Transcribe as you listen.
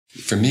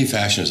For me,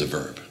 fashion is a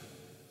verb.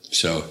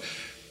 So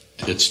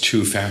it's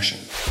to fashion.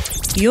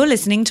 You're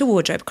listening to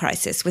Wardrobe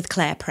Crisis with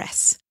Claire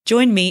Press.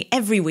 Join me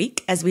every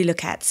week as we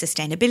look at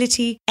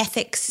sustainability,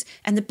 ethics,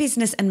 and the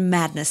business and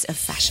madness of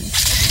fashion.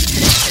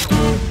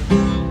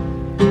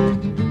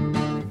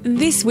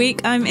 This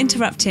week, I'm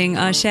interrupting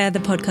our Share the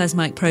Podcast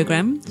Mic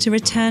programme to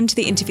return to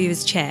the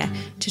interviewer's chair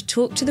to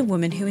talk to the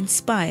woman who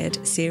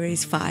inspired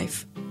Series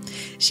 5.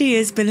 She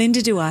is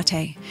Belinda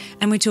Duarte,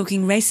 and we're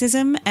talking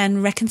racism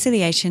and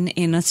reconciliation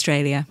in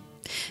Australia.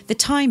 The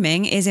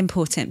timing is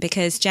important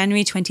because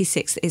January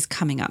 26th is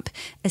coming up,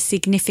 a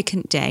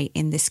significant day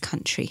in this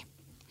country.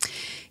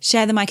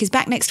 Share the Mic is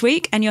back next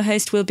week, and your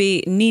host will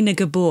be Nina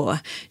Gabor.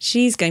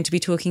 She's going to be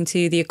talking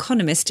to the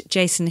economist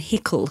Jason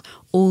Hickel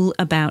all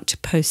about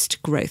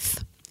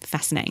post-growth.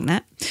 Fascinating,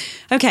 that.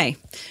 Okay,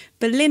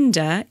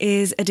 Belinda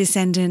is a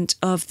descendant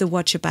of the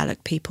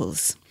Wotjobaluk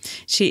peoples.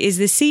 She is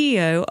the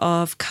CEO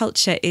of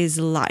Culture is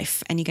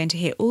Life, and you're going to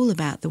hear all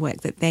about the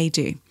work that they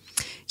do.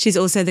 She's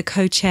also the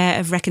co-chair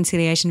of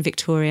Reconciliation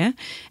Victoria,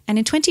 and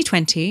in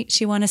 2020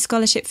 she won a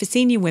scholarship for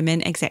senior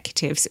women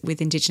executives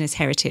with Indigenous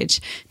heritage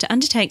to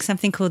undertake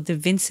something called the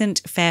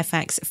Vincent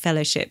Fairfax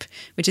Fellowship,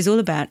 which is all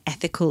about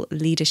ethical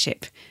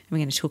leadership. And we're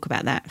going to talk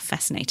about that.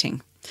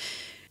 Fascinating.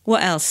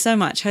 What else? So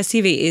much. Her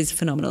CV is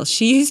phenomenal.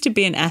 She used to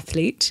be an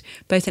athlete,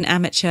 both an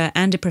amateur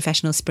and a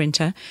professional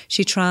sprinter.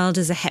 She trialled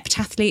as a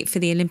heptathlete for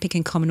the Olympic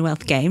and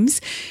Commonwealth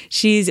Games.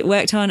 She's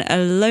worked on a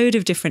load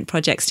of different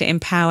projects to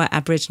empower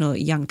Aboriginal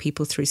young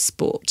people through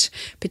sport,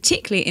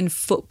 particularly in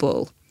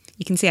football.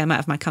 You can see I'm out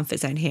of my comfort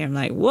zone here. I'm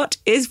like, what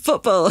is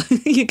football?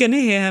 You're going to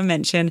hear her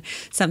mention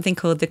something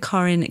called the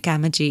Corin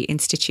Gamaji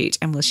Institute,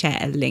 and we'll share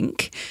a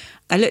link.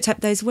 I looked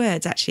up those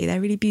words, actually. They're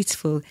really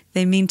beautiful.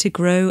 They mean to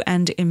grow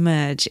and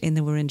emerge in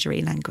the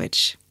Wurundjeri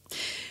language.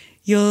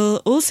 You'll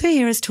also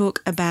hear us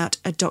talk about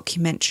a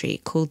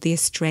documentary called The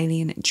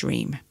Australian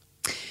Dream.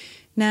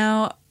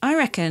 Now, I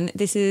reckon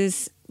this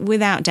is,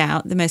 without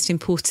doubt, the most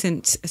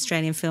important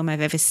Australian film I've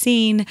ever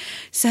seen.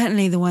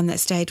 Certainly the one that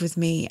stayed with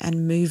me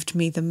and moved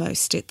me the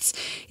most.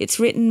 It's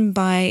written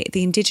by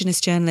the Indigenous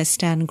journalist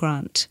Stan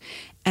Grant,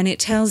 and it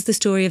tells the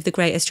story of the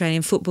great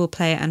Australian football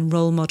player and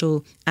role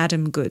model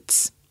Adam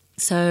Goodes.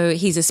 So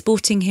he's a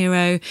sporting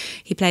hero.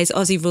 He plays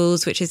Aussie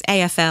Rules, which is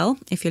AFL,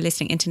 if you're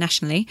listening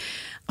internationally.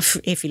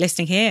 If you're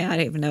listening here, I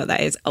don't even know what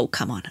that is. Oh,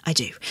 come on, I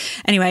do.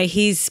 Anyway,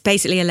 he's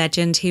basically a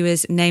legend. He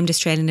was named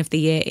Australian of the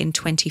Year in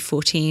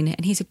 2014,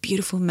 and he's a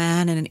beautiful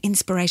man and an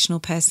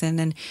inspirational person,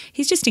 and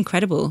he's just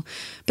incredible.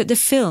 But the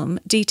film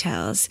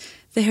details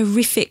the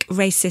horrific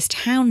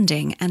racist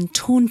hounding and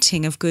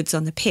taunting of Goodes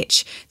on the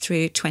pitch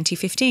through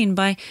 2015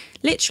 by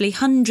literally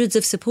hundreds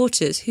of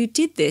supporters who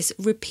did this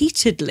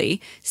repeatedly,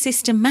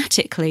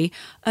 systematically,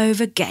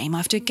 over game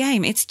after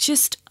game. It's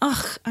just,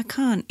 I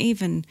can't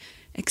even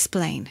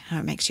explain how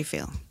it makes you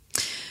feel.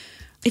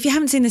 If you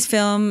haven't seen this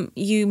film,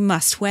 you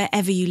must,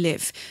 wherever you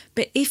live.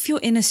 But if you're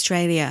in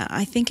Australia,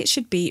 I think it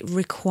should be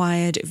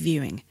required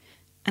viewing.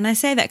 And I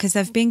say that because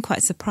I've been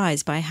quite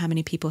surprised by how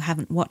many people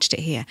haven't watched it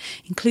here,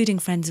 including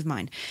friends of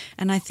mine.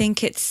 And I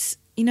think it's,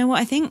 you know what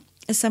I think,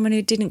 as someone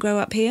who didn't grow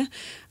up here,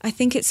 I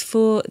think it's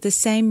for the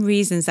same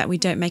reasons that we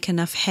don't make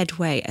enough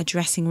headway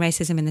addressing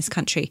racism in this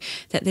country,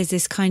 that there's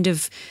this kind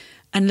of,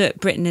 and look,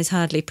 Britain is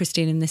hardly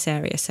pristine in this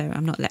area, so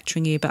I'm not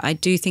lecturing you, but I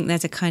do think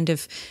there's a kind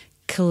of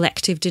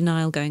collective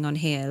denial going on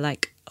here,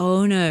 like,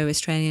 oh no,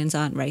 Australians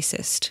aren't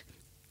racist.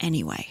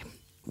 Anyway,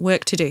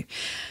 work to do.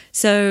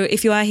 So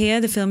if you are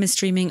here, the film is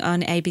streaming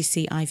on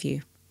ABC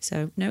iView.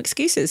 So no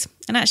excuses.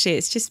 And actually,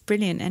 it's just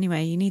brilliant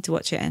anyway. You need to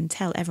watch it and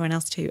tell everyone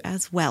else to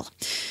as well.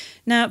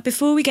 Now,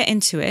 before we get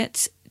into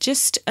it,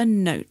 just a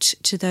note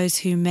to those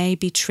who may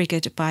be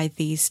triggered by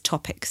these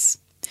topics.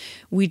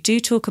 We do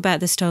talk about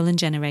the stolen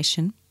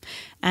generation.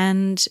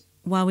 And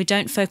while we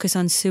don't focus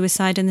on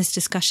suicide in this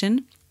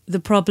discussion, the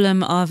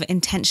problem of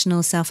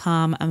intentional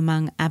self-harm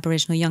among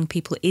Aboriginal young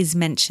people is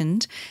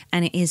mentioned,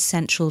 and it is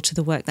central to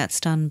the work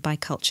that's done by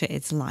Culture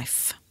is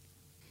Life.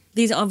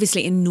 These are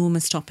obviously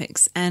enormous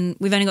topics, and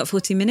we've only got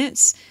 40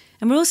 minutes,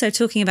 and we're also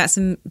talking about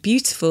some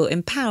beautiful,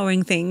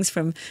 empowering things,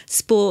 from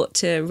sport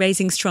to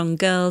raising strong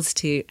girls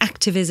to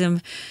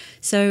activism.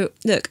 So,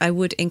 look, I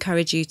would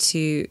encourage you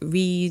to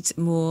read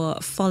more,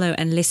 follow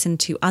and listen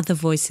to other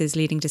voices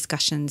leading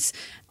discussions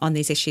on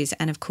these issues,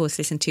 and of course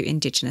listen to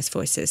Indigenous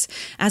voices.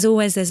 As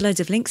always, there's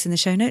loads of links in the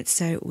show notes,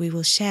 so we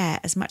will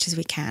share as much as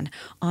we can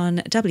on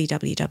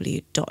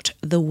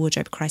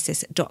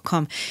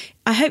www.thewardrobecrisis.com.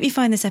 I hope you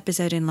find this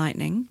episode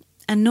enlightening,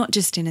 and not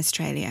just in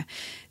Australia.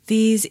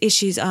 These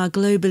issues are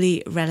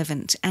globally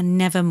relevant, and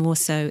never more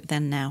so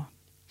than now.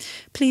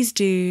 Please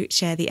do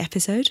share the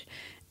episode.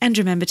 And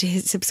remember to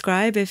hit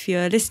subscribe if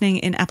you're listening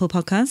in Apple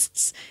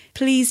Podcasts.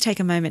 Please take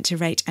a moment to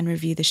rate and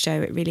review the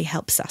show. It really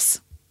helps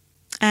us.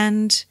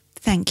 And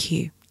thank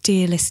you,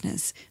 dear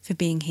listeners, for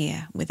being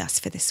here with us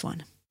for this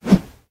one.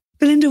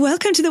 Belinda,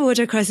 welcome to the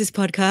Wardrobe Crisis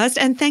podcast.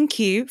 And thank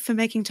you for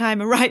making time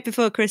right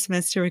before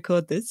Christmas to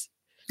record this.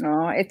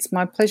 Oh, it's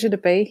my pleasure to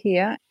be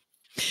here.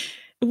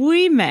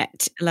 We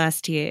met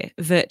last year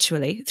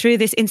virtually through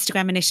this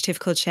Instagram initiative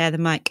called Share the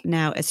Mic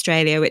Now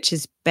Australia, which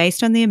is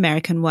based on the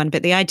American one.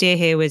 But the idea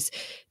here was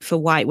for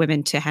white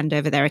women to hand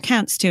over their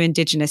accounts to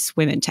Indigenous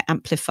women to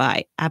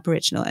amplify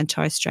Aboriginal and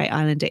Torres Strait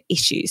Islander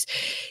issues.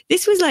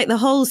 This was like the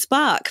whole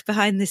spark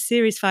behind this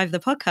Series 5 of the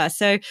podcast.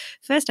 So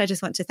first, I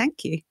just want to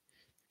thank you.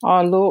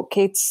 Oh, look,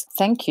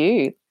 thank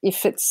you.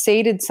 If it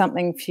seeded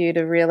something for you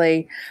to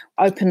really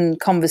open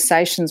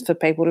conversations for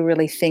people to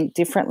really think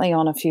differently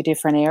on a few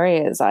different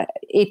areas,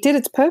 it did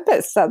its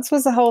purpose. That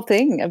was the whole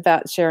thing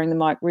about sharing the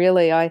mic,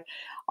 really.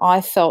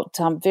 I felt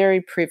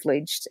very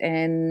privileged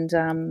and,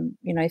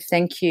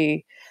 thank you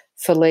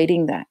for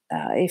leading that.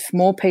 If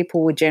more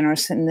people were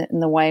generous in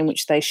the way in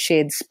which they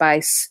shared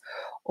space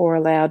or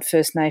allowed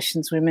First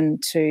Nations women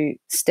to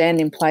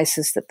stand in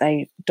places that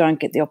they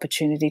don't get the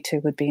opportunity to,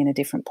 would be in a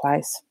different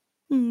place.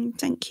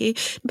 Thank you.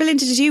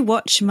 Belinda, did you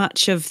watch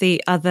much of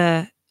the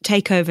other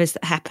takeovers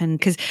that happened?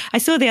 Because I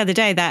saw the other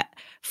day that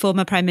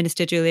former Prime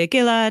Minister Julia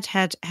Gillard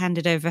had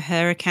handed over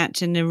her account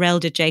to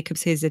Narelda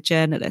Jacobs, who's a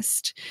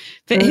journalist.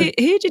 But who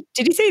did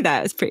you see that?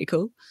 It was pretty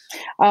cool.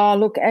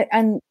 Look,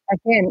 and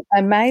again,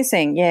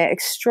 amazing. Yeah,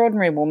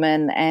 extraordinary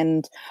woman.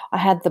 And I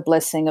had the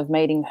blessing of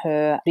meeting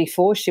her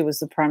before she was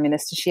the Prime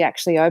Minister. She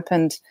actually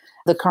opened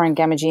the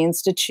Kurrangamaji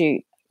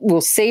Institute,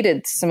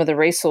 seeded some of the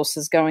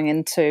resources going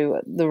into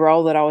the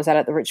role that I was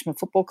at the Richmond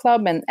Football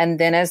Club. And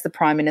then as the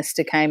Prime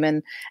Minister came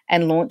in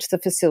and launched the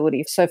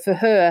facility. So for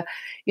her,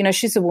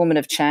 she's a woman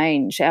of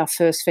change, our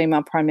first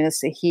female Prime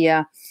Minister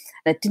here.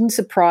 And it didn't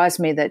surprise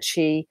me that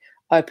she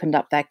opened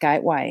up that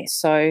gateway.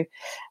 So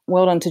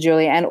well done to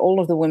Julia and all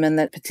of the women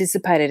that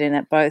participated in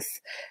it, both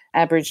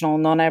Aboriginal,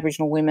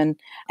 non-Aboriginal women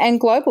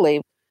and globally.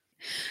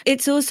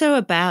 It's also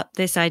about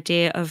this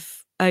idea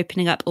of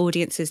opening up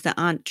audiences that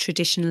aren't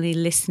traditionally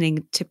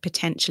listening to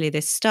potentially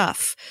this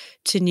stuff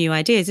to new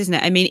ideas, isn't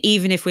it? I mean,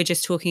 even if we're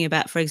just talking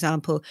about, for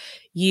example,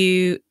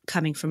 you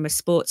coming from a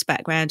sports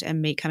background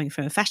and me coming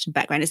from a fashion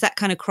background, is that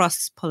kind of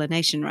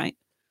cross-pollination, right?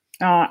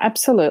 Oh,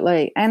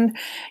 absolutely. And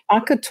I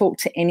could talk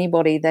to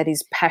anybody that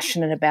is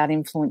passionate about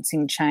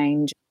influencing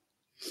change.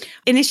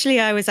 Initially,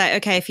 I was like,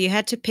 okay, if you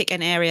had to pick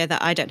an area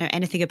that I don't know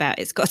anything about,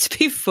 it's got to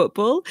be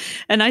football.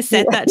 And I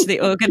said that to the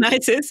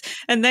organisers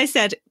and they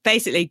said,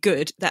 basically,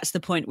 good, that's the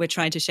point, we're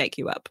trying to shake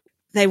you up.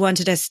 They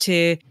wanted us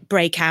to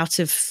break out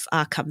of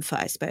our comfort,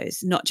 I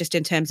suppose, not just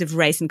in terms of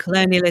race and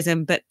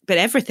colonialism, but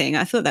everything.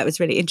 I thought that was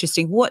really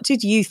interesting. What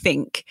did you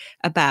think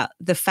about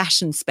the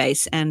fashion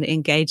space and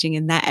engaging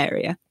in that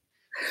area?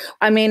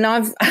 I mean,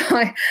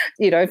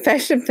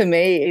 fashion for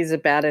me is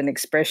about an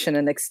expression,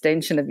 an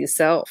extension of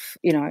yourself,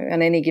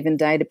 on any given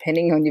day,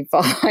 depending on your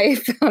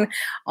vibe,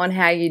 on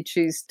how you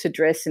choose to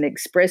dress and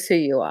express who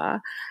you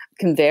are,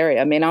 can vary.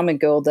 I mean, I'm a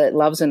girl that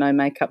loves a no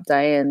makeup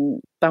day and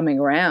bumming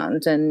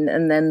around. And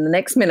then the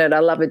next minute I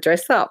love a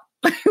dress up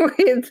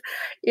with,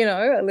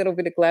 a little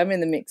bit of glam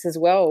in the mix as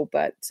well.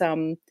 But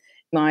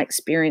my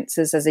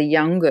experiences as a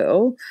young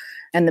girl,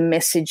 and the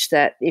message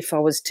that if I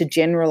was to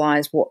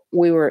generalise what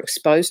we were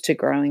exposed to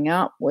growing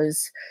up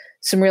was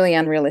some really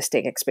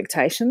unrealistic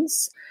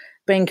expectations.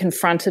 Being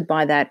confronted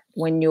by that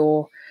when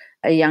you're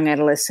a young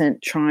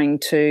adolescent trying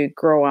to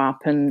grow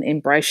up and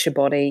embrace your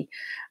body.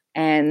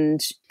 And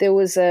there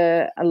was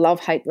a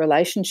love-hate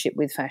relationship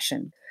with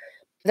fashion.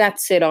 That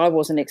said, I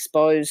wasn't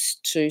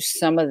exposed to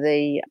some of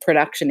the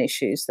production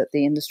issues that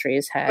the industry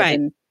has had. Right.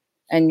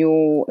 And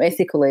your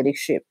ethical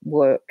leadership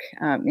work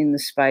in the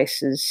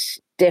space is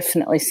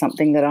definitely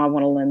something that I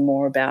want to learn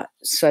more about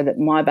so that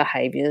my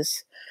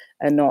behaviours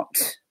are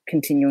not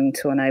continuing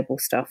to enable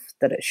stuff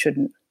that it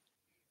shouldn't.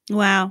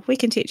 Wow, we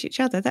can teach each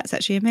other. That's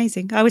actually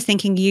amazing. I was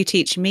thinking you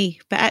teach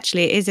me, but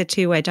actually it is a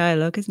two-way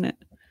dialogue, isn't it?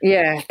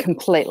 Yeah,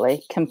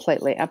 completely,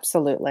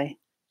 absolutely.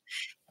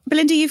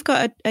 Belinda, you've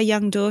got a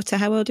young daughter.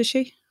 How old is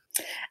she?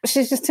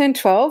 She's just turned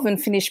 12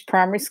 and finished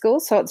primary school,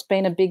 so it's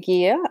been a big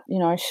year.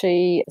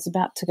 She is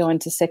about to go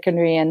into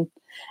secondary and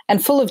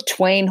full of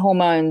tween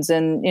hormones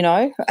and,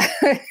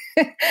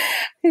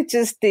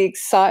 just the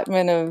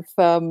excitement of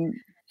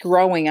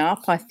growing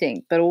up, I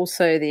think, but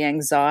also the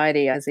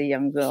anxiety as a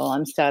young girl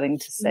I'm starting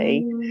to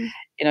see,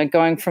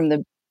 going from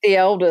the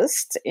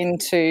eldest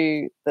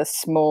into the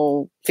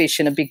small fish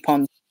in a big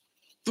pond.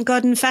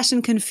 God, and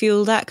fashion can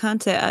fuel that,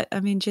 can't it?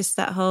 I mean, just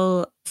that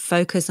whole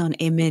focus on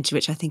image,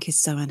 which I think is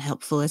so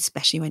unhelpful,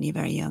 especially when you're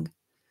very young.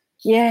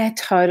 Yeah,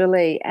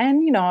 totally.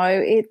 And,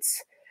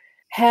 it's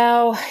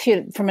how,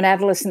 from an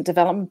adolescent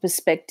development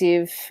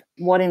perspective,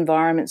 what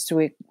environments do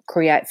we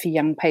create for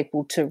young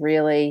people to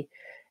really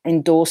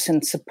endorse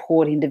and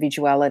support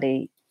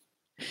individuality?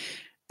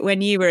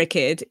 When you were a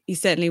kid, you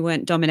certainly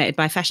weren't dominated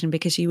by fashion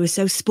because you were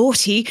so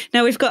sporty.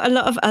 Now, we've got a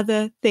lot of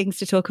other things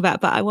to talk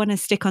about, but I want to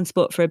stick on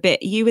sport for a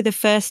bit. You were the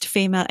first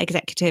female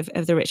executive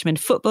of the Richmond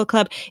Football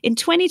Club. In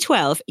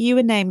 2012, you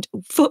were named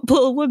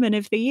Football Woman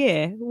of the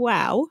Year.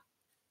 Wow.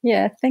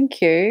 Yeah, thank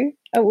you.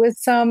 It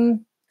was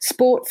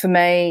sport for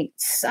me,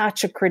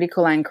 such a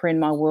critical anchor in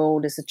my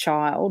world as a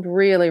child,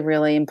 really,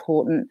 really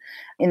important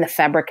in the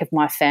fabric of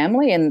my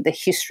family and the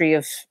history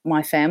of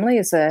my family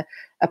as a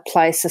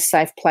place, a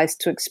safe place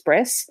to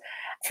express.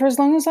 For as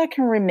long as I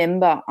can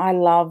remember, I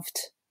loved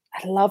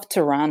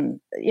to run.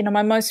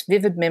 My most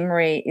vivid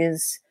memory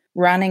is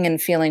running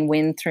and feeling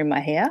wind through my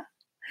hair.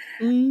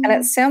 And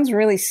it sounds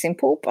really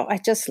simple, but I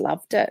just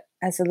loved it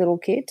as a little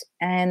kid.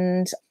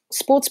 And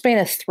sport's been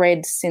a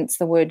thread since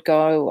the word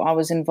go. I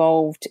was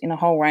involved in a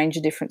whole range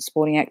of different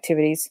sporting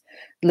activities,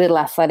 little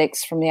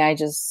athletics from the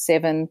ages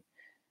 7,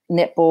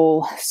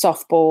 netball,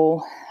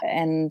 softball,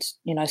 and,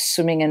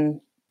 swimming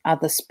and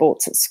other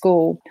sports at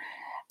school.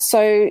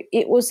 So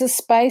it was a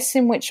space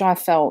in which I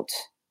felt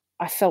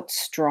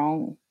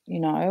strong,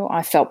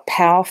 I felt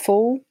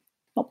powerful,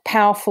 not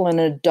powerful in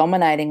a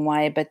dominating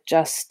way, but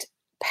just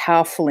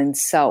powerful in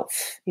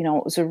self. It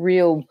was a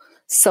real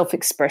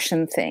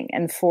self-expression thing.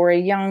 And for a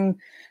young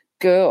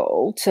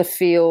girl to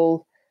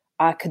feel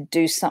I could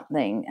do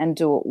something and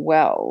do it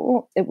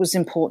well, it was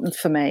important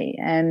for me.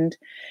 And,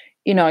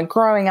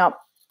 growing up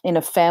in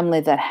a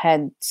family that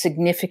had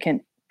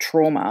significant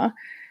trauma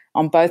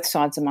on both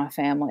sides of my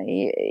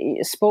family,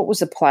 sport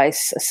was a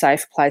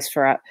safe place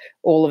for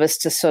all of us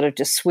to sort of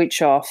just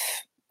switch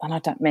off. And I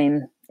don't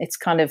mean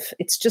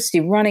it's just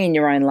you're running in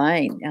your own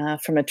lane.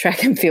 From a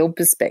track and field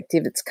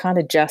perspective, it's kind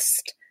of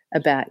just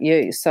about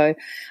you. So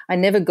I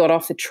never got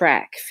off the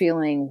track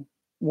feeling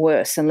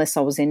worse unless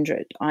I was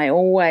injured. I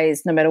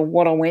always, no matter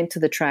what I went to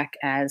the track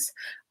as,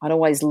 I'd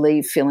always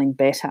leave feeling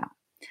better.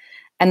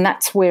 And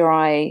that's where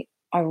I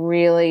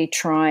really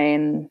try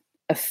and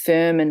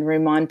affirm and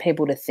remind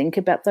people to think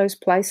about those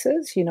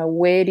places.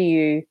 Where do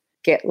you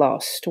get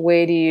lost?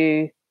 Where do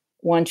you,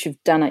 once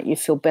you've done it, you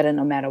feel better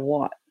no matter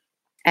what?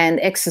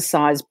 And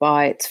exercise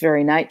by its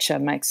very nature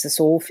makes us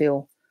all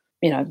feel,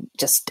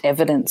 just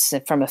evidence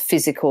from a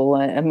physical,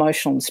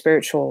 emotional and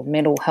spiritual,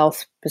 mental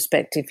health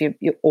perspective,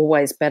 you're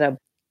always better.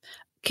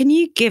 Can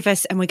you give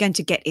us, and we're going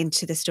to get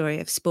into the story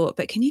of sport,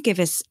 but can you give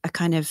us a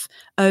kind of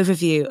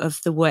overview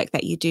of the work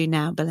that you do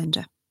now,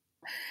 Belinda?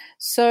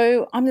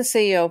 So I'm the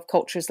CEO of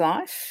Culture is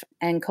Life,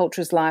 and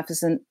Culture is Life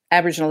is an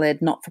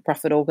Aboriginal-led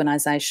not-for-profit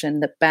organisation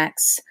that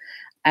backs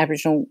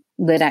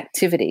Aboriginal-led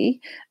activity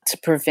to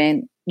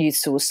prevent youth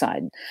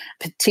suicide,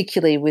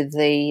 particularly with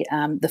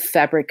the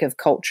fabric of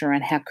culture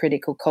and how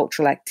critical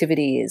cultural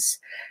activity is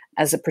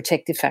as a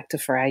protective factor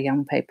for our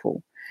young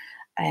people.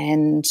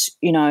 And,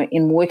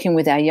 in working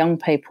with our young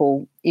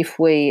people, if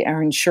we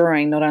are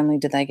ensuring not only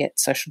do they get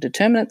social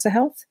determinants of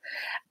health,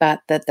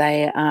 but that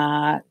they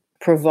are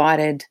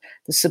provided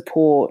the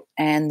support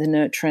and the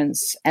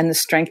nurturance and the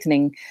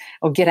strengthening,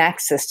 or get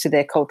access to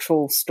their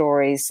cultural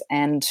stories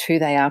and who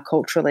they are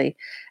culturally,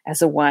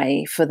 as a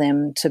way for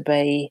them to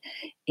be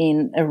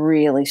in a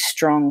really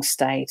strong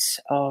state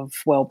of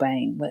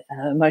well-being,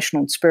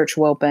 emotional and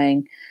spiritual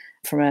well-being.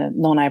 From a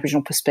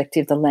non-Aboriginal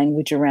perspective, the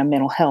language around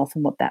mental health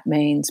and what that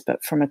means,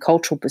 but from a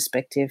cultural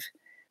perspective,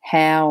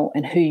 how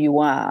and who you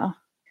are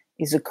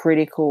is a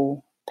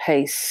critical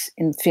piece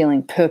in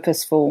feeling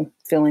purposeful,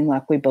 feeling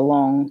like we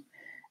belong,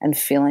 and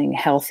feeling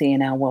healthy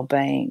in our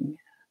well-being.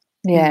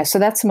 Yeah, so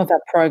that's some of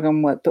our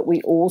program work, but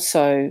we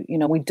also,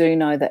 we do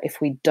know that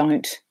if we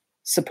don't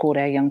support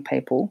our young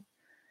people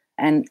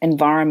and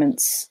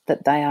environments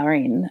that they are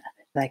in,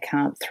 they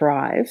can't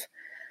thrive.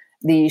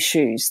 The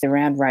issues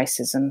around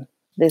racism,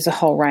 there's a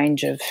whole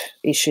range of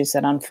issues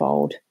that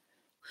unfold.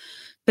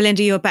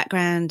 Belinda, your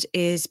background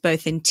is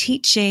both in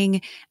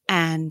teaching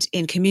and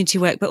in community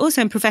work, but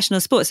also in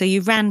professional sports. So you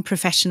ran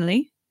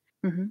professionally.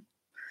 Mm-hmm.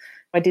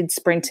 I did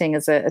sprinting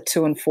as a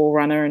 2 and 4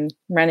 runner and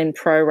ran in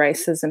pro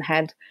races and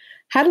had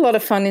a lot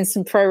of fun in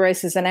some pro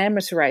races and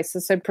amateur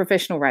races. So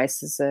professional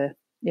races are,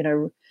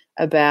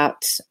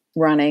 about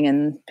running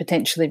and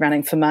potentially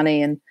running for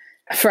money. And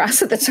for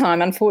us at the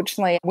time,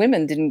 unfortunately,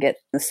 women didn't get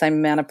the same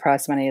amount of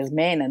prize money as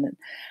men. And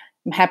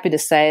I'm happy to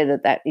say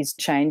that is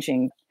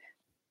changing.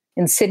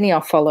 In Sydney,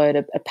 I followed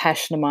a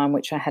passion of mine,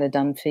 which I had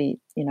done for,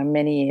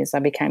 many years. I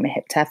became a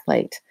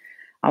heptathlete.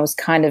 I was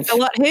kind of... A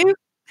what, who?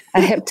 A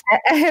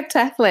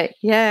heptathlete,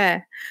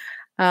 yeah.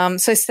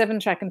 So 7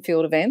 track and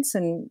field events,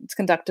 and it's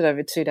conducted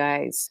over 2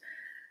 days.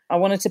 I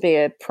wanted to be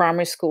a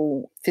primary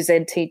school phys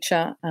ed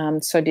teacher,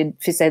 so I did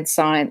phys ed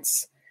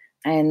science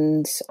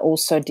and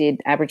also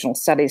did Aboriginal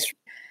studies.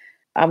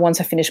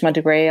 Once I finished my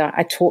degree,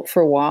 I taught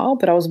for a while,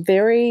 but I was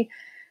very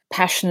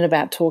passionate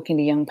about talking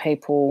to young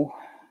people,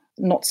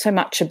 not so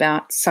much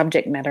about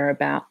subject matter,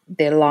 about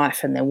their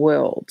life and their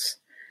worlds.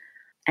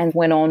 And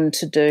went on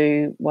to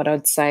do what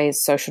I'd say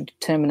is social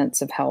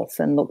determinants of health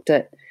and looked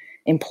at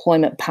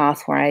employment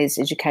pathways,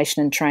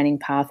 education and training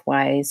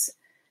pathways.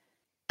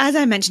 As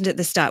I mentioned at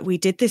the start, we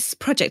did this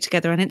project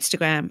together on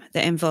Instagram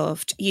that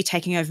involved you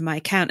taking over my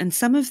account, and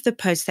some of the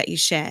posts that you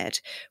shared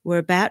were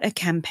about a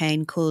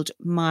campaign called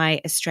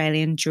My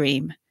Australian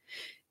Dream.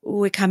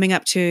 We're coming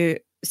up to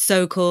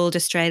so-called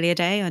Australia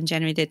Day on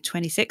January the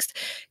 26th.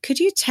 Could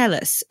you tell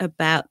us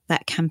about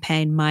that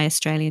campaign, My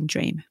Australian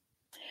Dream?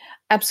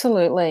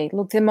 Absolutely.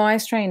 Look, the My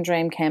Australian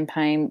Dream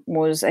campaign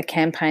was a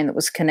campaign that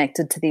was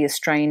connected to the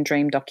Australian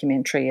Dream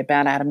documentary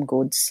about Adam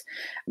Goodes,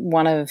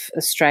 one of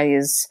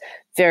Australia's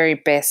very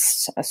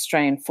best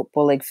Australian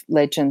Football League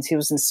legends. He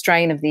was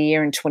Australian of the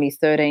Year in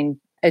 2013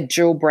 a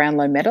dual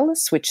Brownlow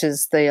medalist, which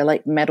is the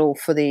elite medal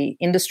for the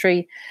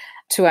industry,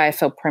 2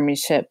 AFL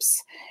premierships.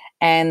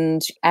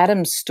 And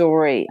Adam's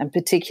story, and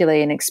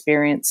particularly an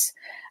experience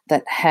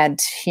that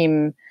had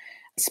him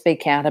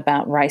speak out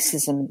about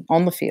racism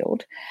on the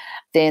field,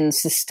 then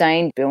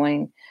sustained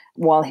bullying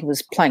while he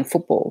was playing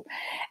football.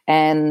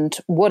 And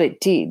what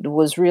it did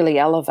was really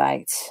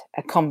elevate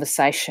a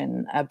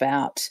conversation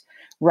about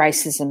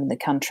racism in the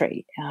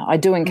country. I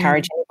do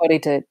encourage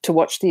anybody to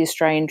watch The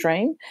Australian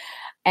Dream.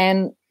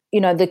 And,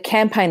 you know, the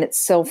campaign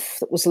itself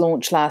that was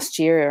launched last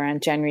year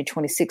around January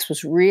 26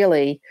 was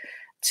really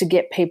to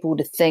get people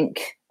to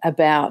think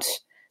about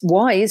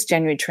why is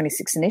January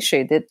 26 an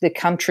issue, the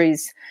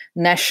country's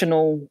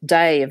national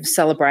day of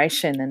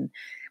celebration, and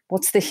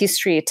what's the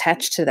history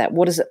attached to that?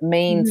 What does it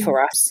mean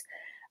for us?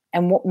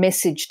 And what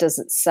message does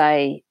it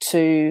say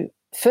to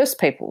First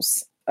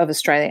Peoples of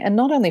Australia? And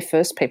not only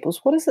First Peoples,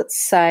 what does it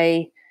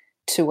say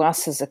to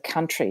us as a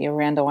country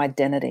around our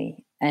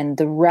identity and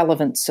the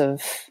relevance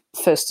of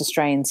First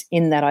Australians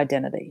in that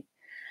identity?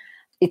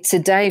 It's a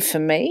day for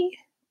me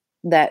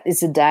that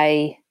is a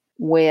day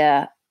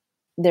where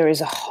there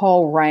is a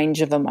whole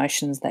range of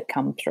emotions that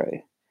come through.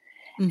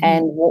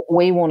 And what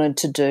we wanted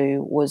to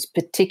do was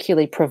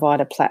particularly provide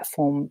a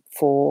platform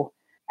for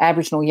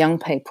Aboriginal young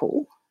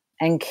people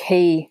and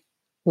key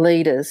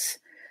leaders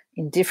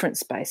in different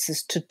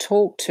spaces to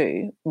talk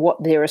to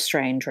what their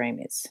Australian dream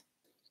is.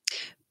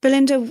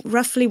 Belinda,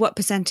 roughly what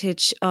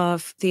percentage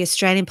of the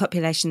Australian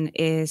population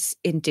is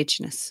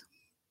Indigenous?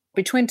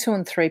 Between 2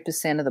 and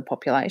 3% of the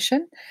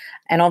population,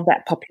 and of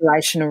that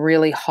population, a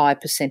really high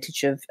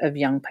percentage of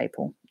young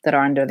people that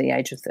are under the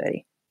age of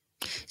 30.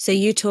 So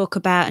you talk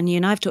about, and you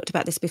and I've talked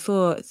about this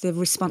before, the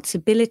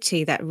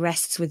responsibility that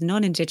rests with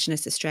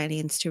non-Indigenous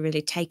Australians to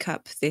really take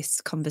up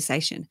this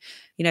conversation.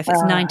 You know, if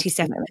it's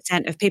 97%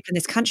 of people in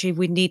this country,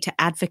 we need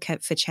to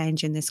advocate for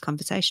change in this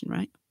conversation,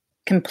 right?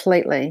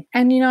 Completely.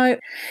 And, you know,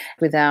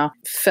 with our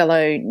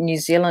fellow New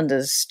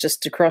Zealanders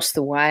just across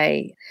the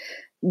way,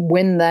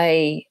 when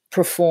they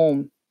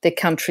perform their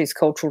country's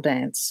cultural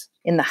dance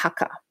in the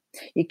haka,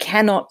 you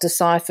cannot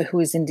decipher who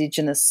is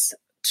Indigenous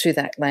to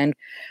that land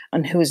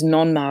and who is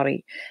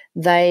non-Māori.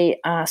 They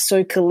are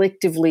so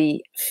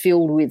collectively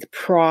filled with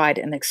pride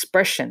and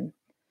expression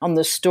on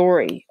the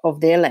story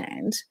of their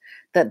land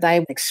that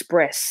they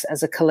express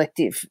as a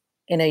collective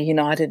in a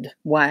united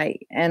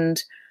way.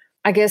 And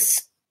I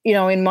guess, you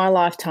know, in my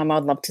lifetime,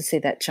 I'd love to see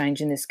that change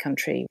in this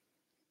country.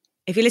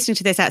 If you're listening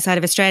to this outside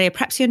of Australia,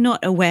 perhaps you're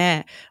not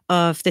aware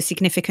of the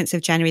significance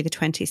of January the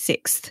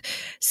 26th,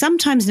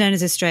 sometimes known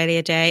as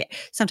Australia Day,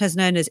 sometimes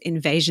known as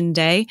Invasion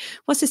Day.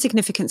 What's the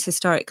significance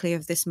historically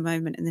of this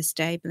moment and this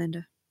day,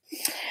 Belinda?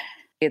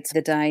 It's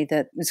the day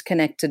that is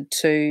connected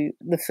to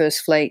the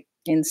First Fleet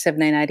in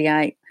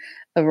 1788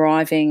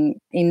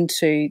 arriving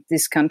into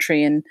this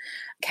country and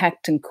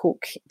Captain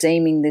Cook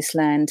deeming this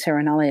land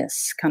Terra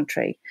Nullius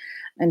country.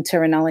 And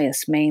Terra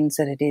Nullius means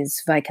that it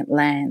is vacant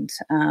land.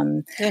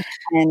 And,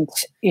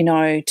 you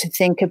know, to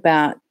think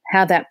about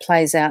how that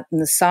plays out in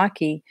the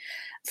psyche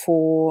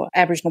for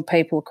Aboriginal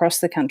people across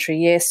the country,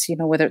 yes, you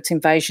know, whether it's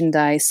Invasion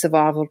Day,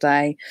 Survival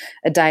Day,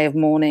 a day of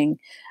mourning,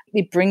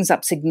 it brings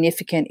up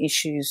significant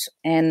issues.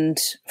 And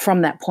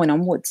from that point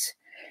onwards,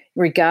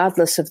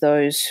 regardless of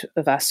those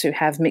of us who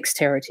have mixed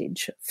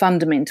heritage,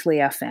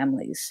 fundamentally our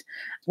families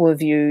were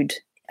viewed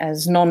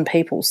as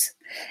non-peoples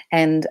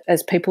and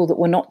as people that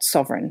were not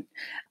sovereign.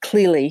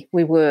 Clearly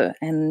we were,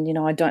 and, you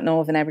know, I don't know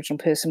of an Aboriginal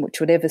person which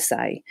would ever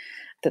say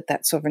that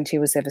that sovereignty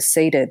was ever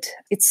ceded.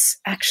 It's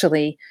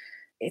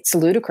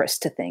ludicrous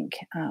to think.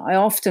 I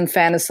often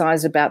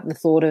fantasize about the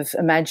thought of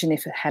imagine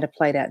if it had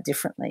played out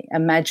differently.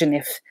 Imagine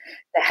if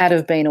there had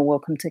have been a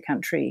welcome to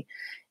country.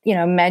 You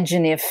know,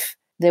 imagine if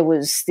there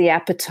was the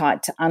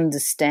appetite to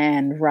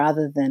understand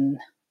rather than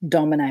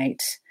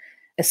dominate,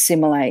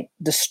 assimilate,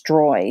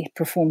 destroy,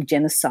 perform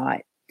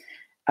genocide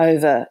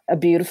over a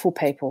beautiful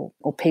people,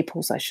 or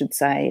peoples, I should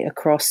say,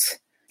 across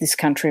this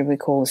country we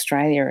call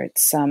Australia.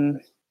 It's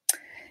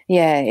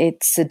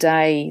it's a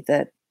day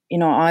that, you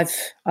know, I've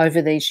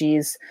over these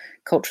years,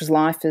 Cultures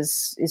Life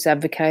is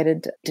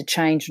advocated to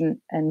change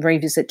and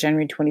revisit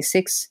January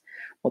 26,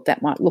 what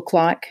that might look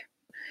like.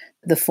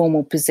 The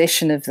formal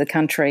possession of the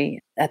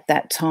country at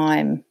that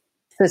time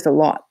says a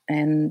lot,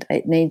 and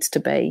it needs to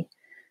be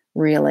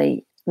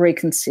really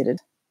reconsidered.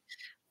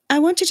 I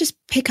want to just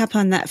pick up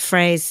on that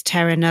phrase,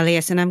 Terra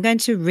Nullius, and I'm going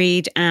to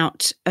read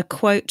out a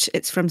quote.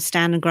 It's from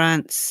Stan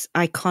Grant's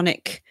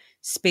iconic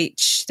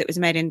speech that was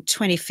made in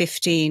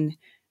 2015.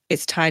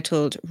 It's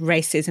titled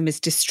 "Racism is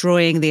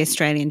Destroying the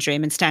Australian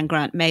Dream," and Stan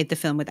Grant made the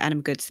film with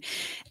Adam Goodes.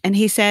 And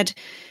he said,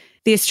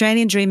 "The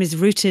Australian dream is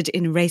rooted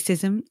in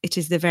racism. It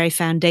is the very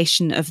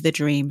foundation of the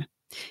dream.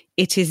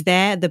 It is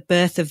there, the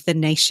birth of the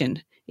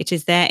nation. It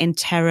is there in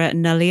Terra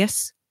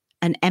Nullius,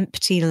 An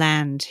empty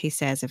land, he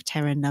says, of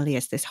terra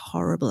nullius, this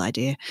horrible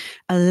idea.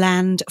 A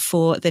land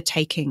for the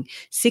taking.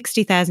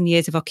 60,000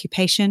 years of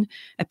occupation,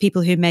 a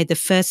people who made the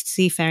first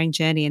seafaring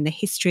journey in the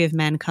history of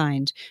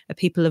mankind, a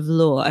people of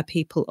law, a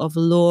people of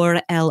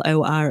lore,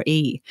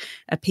 L-O-R-E,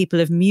 a people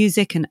of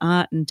music and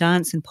art and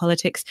dance and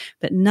politics,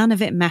 but none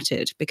of it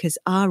mattered because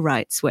our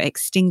rights were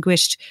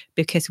extinguished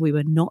because we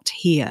were not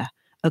here,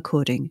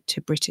 according to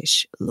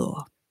British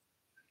law.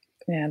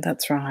 Yeah,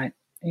 that's right.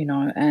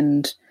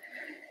 And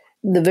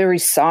the very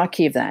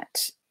psyche of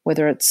that,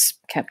 whether it's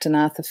Captain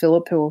Arthur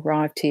Phillip, who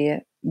arrived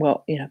here,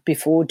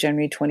 before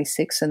January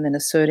 26, and then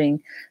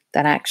asserting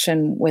that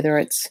action, whether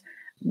it's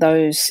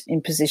those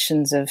in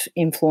positions of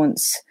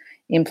influence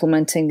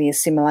implementing the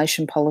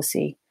assimilation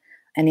policy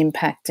and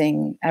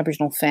impacting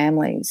Aboriginal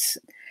families,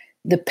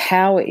 the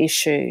power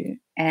issue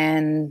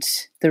and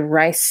the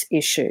race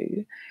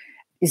issue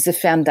is the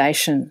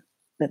foundation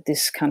that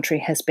this country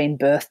has been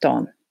birthed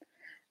on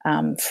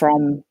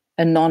from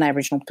a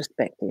non-Aboriginal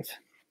perspective.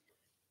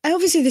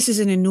 Obviously, this is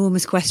an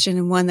enormous question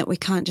and one that we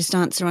can't just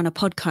answer on a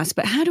podcast,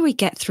 but how do we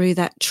get through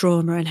that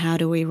trauma and how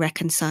do we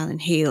reconcile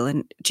and heal?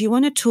 And do you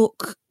want to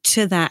talk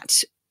to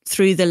that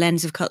through the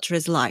lens of culture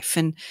as life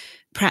and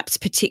perhaps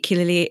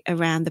particularly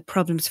around the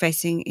problems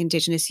facing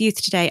Indigenous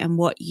youth today and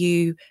what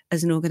you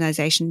as an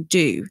organisation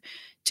do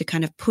to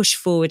kind of push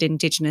forward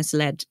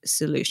Indigenous-led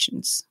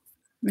solutions?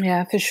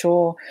 Yeah, for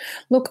sure.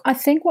 Look, I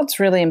think what's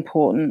really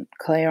important,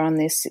 Claire, on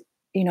this,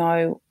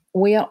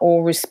 we are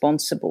all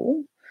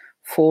responsible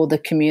for the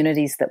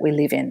communities that we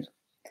live in.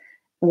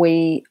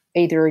 We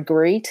either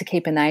agree to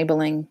keep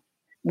enabling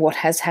what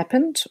has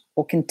happened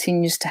or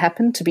continues to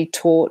happen to be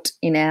taught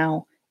in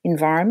our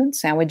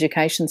environments, our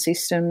education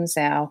systems,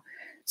 our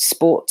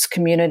sports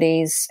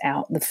communities,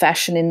 the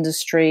fashion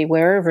industry,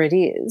 wherever it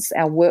is,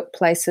 our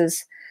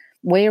workplaces.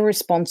 We're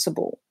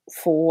responsible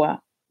for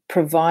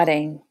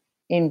providing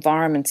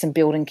environments and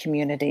building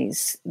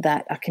communities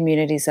that are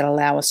communities that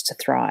allow us to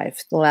thrive,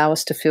 allow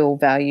us to feel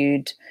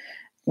valued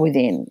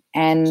within.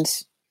 And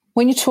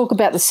when you talk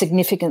about the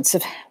significance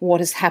of what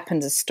has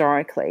happened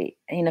historically,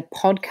 in a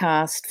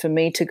podcast, for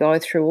me to go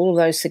through all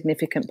those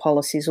significant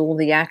policies, all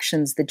the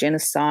actions, the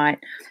genocide,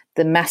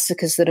 the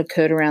massacres that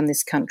occurred around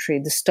this country,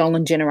 the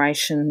stolen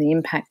generation, the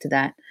impact of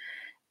that,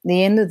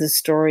 the end of the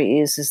story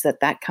is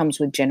that comes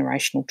with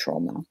generational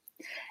trauma.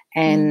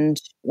 And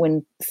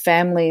when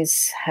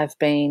families have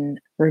been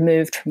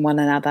removed from one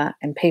another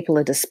and people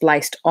are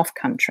displaced off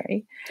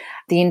country,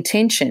 the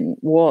intention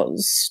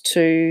was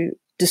to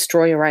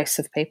destroy a race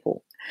of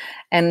people.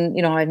 And,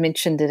 I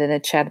mentioned it in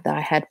a chat that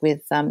I had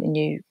with,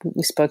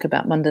 we spoke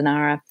about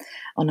Mundanara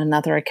on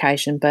another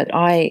occasion, but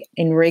I,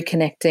 in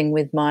reconnecting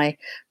with my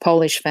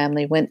Polish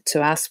family, went to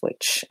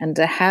Auschwitz, and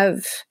to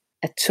have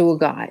a tour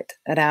guide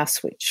at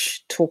Auschwitz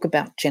talk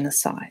about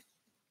genocide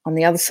on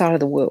the other side of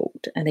the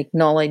world and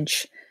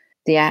acknowledge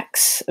the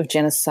acts of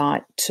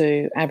genocide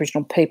to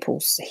Aboriginal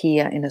peoples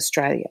here in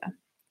Australia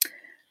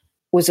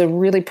was a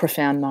really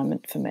profound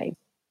moment for me.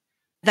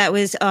 That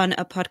was on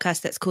a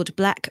podcast that's called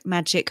Black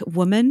Magic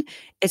Woman.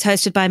 It's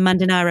hosted by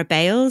Mundanara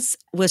Bales.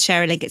 We'll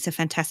share a link. It's a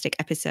fantastic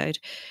episode.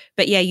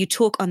 But yeah, you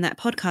talk on that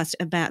podcast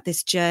about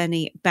this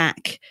journey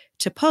back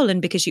to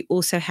Poland because you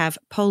also have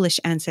Polish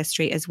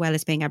ancestry as well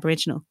as being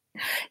Aboriginal.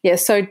 Yeah,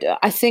 so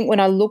I think when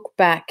I look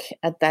back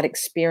at that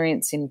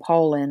experience in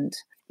Poland,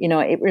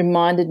 it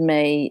reminded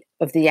me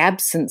of the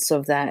absence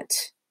of that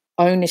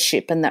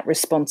ownership and that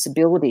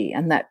responsibility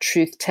and that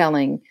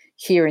truth-telling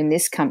here in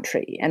this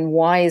country. And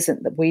why is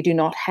it that we do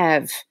not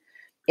have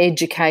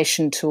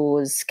education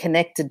tours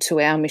connected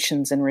to our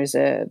missions and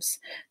reserves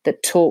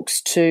that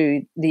talks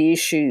to the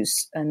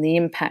issues and the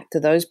impact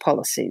of those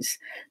policies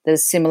that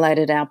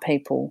assimilated our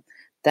people,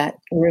 that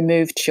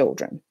removed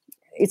children?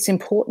 It's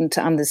important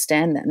to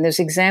understand that. And there's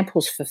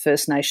examples for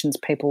First Nations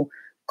people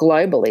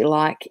globally,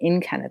 like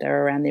in Canada,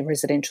 around their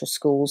residential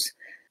schools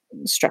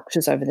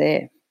structures over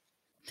there.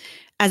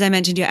 As I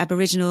mentioned, you're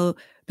Aboriginal,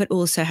 but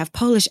also have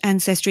Polish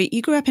ancestry.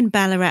 You grew up in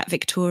Ballarat,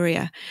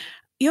 Victoria.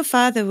 Your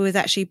father was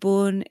actually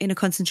born in a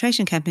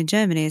concentration camp in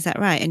Germany, is that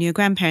right? And your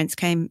grandparents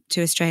came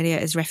to Australia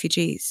as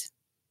refugees.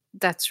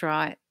 That's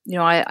right.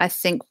 I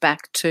think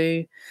back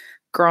to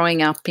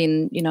growing up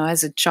in,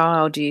 as a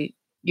child,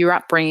 your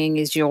upbringing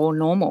is your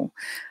normal.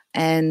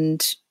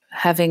 And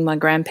having my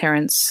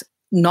grandparents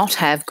not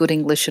have good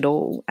English at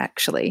all,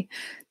 actually,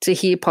 to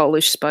hear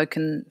Polish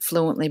spoken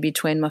fluently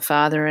between my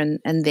father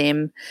and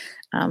them,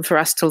 for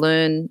us to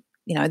learn,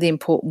 the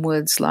important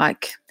words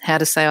like how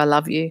to say I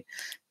love you,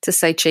 to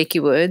say cheeky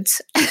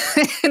words,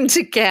 and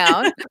to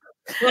count.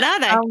 What are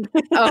they?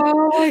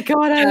 Oh, my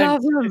God, I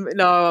love them.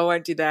 No, I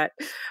won't do that.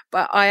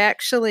 But I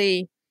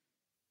actually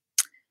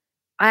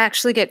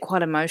get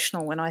quite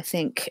emotional when I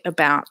think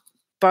about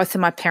both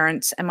of my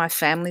parents and my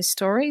family's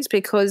stories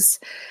because,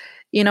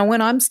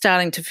 when I'm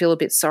starting to feel a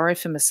bit sorry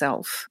for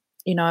myself,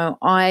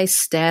 I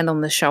stand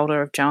on the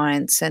shoulder of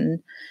giants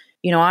and,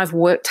 I've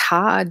worked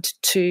hard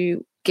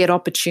to get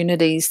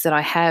opportunities that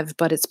I have,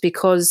 but it's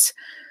because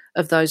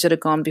of those that have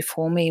gone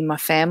before me in my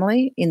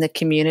family, in the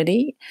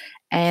community,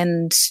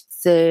 and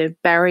the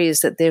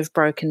barriers that they've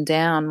broken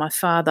down. My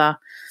father,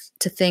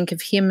 to think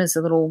of him as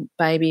a little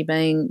baby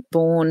being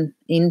born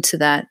into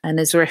that, and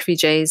as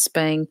refugees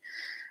being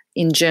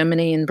in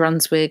Germany, in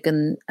Brunswick,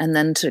 and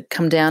then to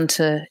come down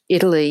to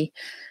Italy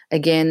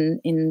again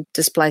in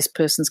displaced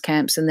persons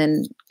camps, and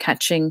then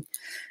catching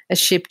a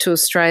ship to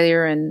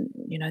Australia, and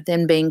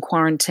then being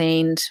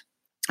quarantined.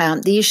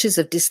 The issues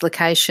of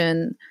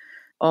dislocation,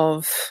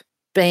 of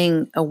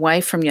being away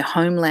from your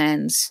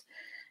homelands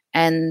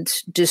and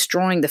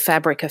destroying the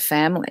fabric of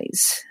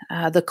families,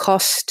 the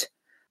cost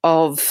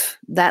of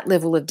that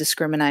level of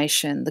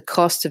discrimination, the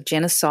cost of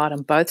genocide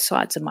on both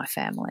sides of my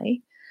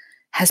family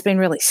has been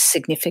really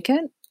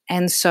significant.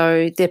 And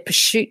so their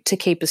pursuit to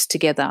keep us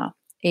together,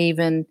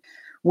 even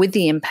with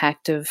the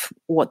impact of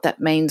what that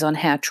means on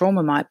how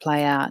trauma might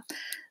play out,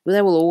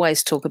 they will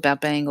always talk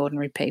about being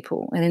ordinary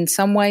people. And in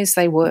some ways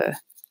they were,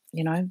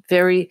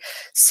 very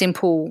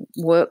simple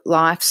work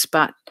lives,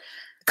 but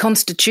the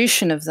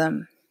constitution of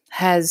them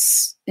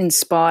has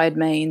inspired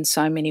me in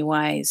so many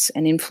ways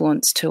and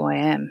influenced who I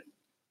am.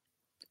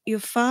 Your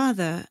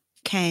father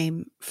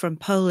came from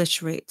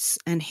Polish roots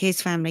and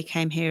his family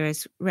came here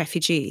as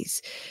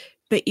refugees.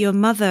 But your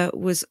mother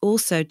was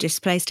also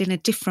displaced in a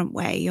different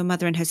way. Your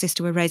mother and her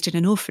sister were raised in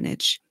an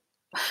orphanage.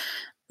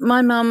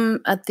 My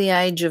mum at the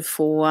age of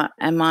 4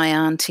 and my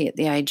auntie at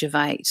the age of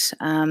 8,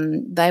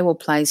 they were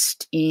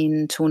placed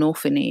into an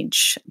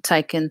orphanage,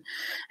 taken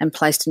and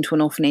placed into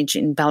an orphanage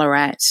in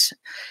Ballarat.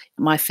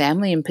 My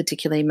family, and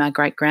particularly my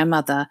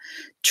great-grandmother,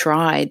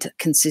 tried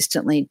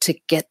consistently to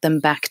get them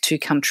back to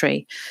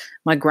country.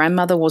 My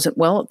grandmother wasn't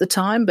well at the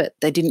time, but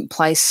they didn't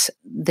place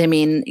them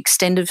in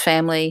extended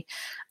family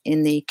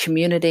in the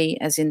community,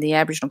 as in the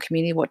Aboriginal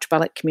community,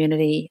 Wotjobaluk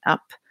community,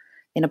 up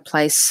in a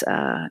place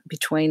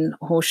between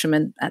Horsham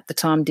and, at the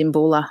time,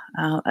 Dimboola,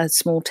 a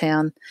small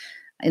town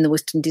in the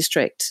Western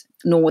District,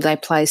 nor were they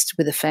placed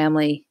with a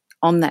family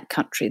on that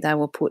country. They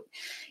were put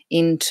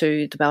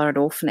into the Ballarat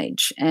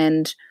orphanage,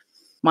 and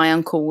my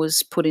uncle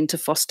was put into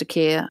foster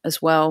care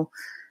as well.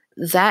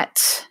 That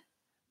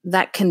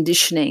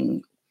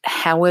conditioning,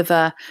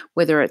 however,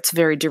 whether it's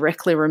very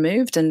directly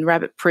removed, and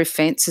Rabbit Proof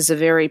Fence is a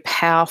very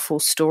powerful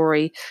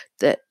story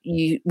that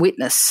you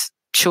witness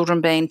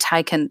children being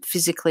taken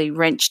physically,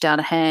 wrenched out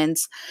of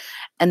hands.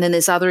 And then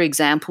there's other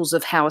examples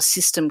of how a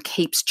system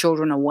keeps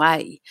children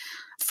away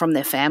from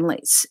their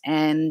families.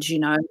 And,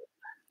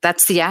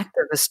 that's the act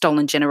of a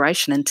stolen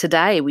generation. And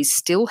today we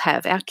still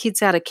have our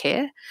kids out of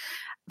care.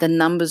 The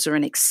numbers are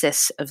in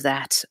excess of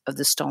that of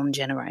the stolen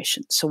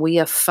generation. So we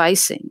are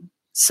facing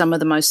some of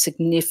the most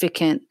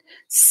significant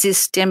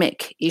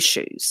systemic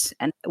issues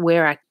and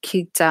where our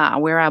kids are,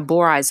 where our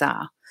boys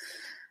are.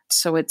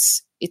 So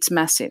it's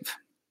massive.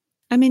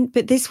 I mean,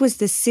 but this was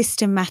the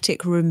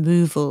systematic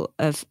removal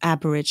of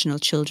Aboriginal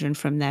children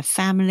from their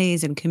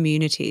families and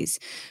communities.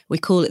 We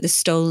call it the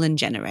stolen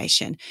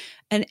generation.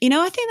 And,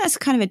 I think that's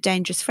kind of a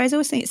dangerous phrase. I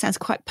always think it sounds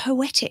quite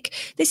poetic.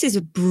 This is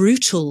a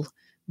brutal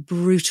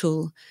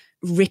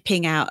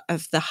ripping out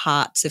of the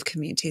hearts of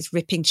communities,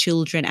 ripping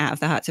children out of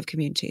the hearts of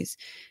communities,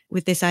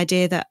 with this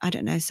idea that, I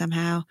don't know,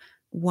 somehow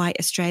white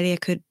Australia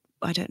could,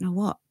 I don't know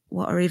what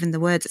are even the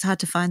words? It's hard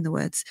to find the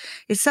words.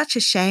 It's such a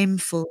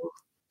shameful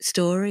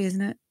story,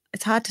 isn't it?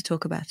 It's hard to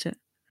talk about it.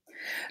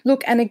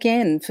 Look, and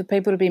again, for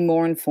people to be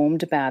more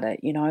informed about it,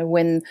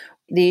 when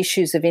the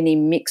issues of any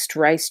mixed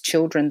race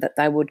children that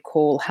they would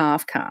call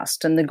half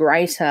caste, and the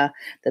greater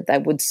that they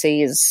would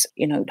see as,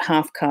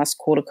 half caste,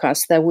 quarter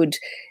caste,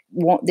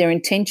 their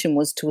intention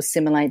was to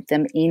assimilate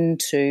them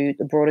into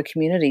the broader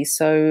community.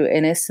 So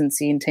in essence,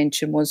 the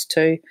intention was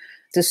to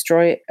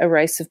destroy a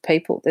race of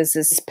people. There's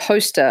this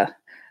poster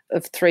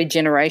of 3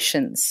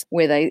 generations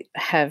where they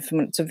have,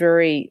 it's a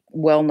very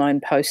well-known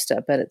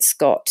poster, but it's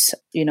got,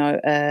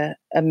 a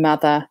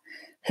mother,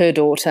 her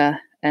daughter,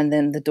 and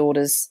then the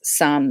daughter's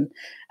son,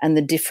 and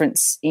the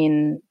difference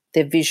in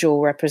their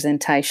visual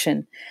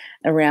representation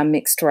around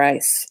mixed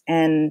race.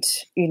 And,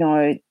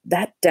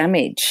 that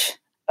damage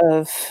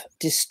of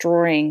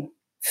destroying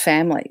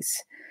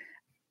families,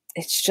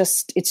 it's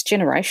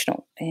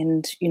generational.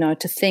 And,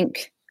 to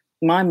think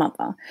my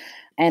mother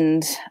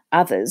and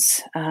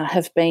others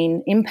have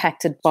been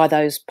impacted by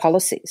those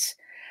policies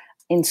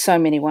in so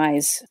many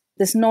ways.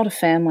 There's not a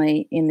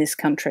family in this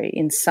country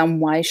in some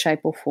way,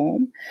 shape or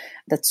form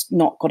that's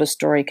not got a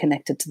story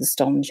connected to the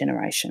stolen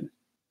generation.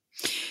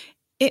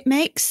 It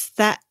makes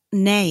that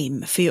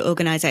name for your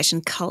organisation,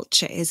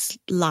 Culture is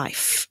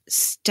Life,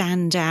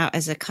 stand out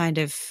as a kind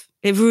of,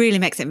 it really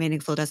makes it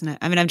meaningful, doesn't it?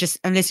 I mean,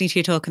 I'm listening to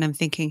you talk and I'm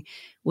thinking,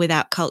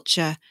 without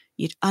culture,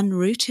 you'd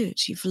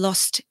unrooted, you've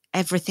lost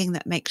everything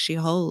that makes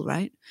you whole,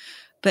 right?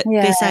 But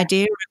this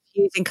idea of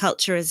using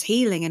culture as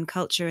healing and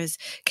culture as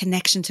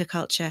connection to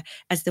culture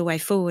as the way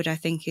forward, I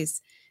think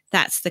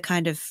that's the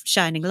kind of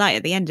shining light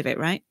at the end of it,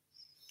 right?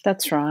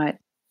 That's right.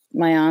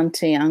 My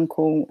auntie,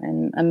 uncle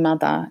and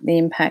mother, the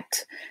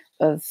impact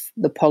of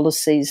the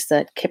policies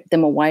that kept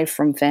them away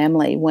from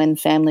family when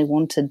family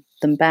wanted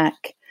them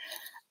back.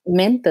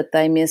 meant that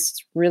they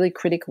missed really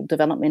critical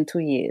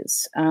developmental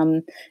years.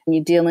 And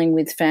you're dealing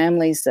with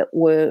families that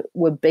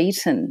were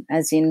beaten,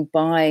 as in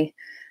by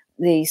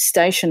the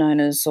station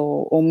owners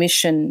or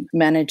mission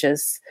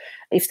managers,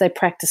 if they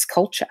practiced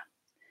culture,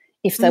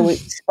 if they were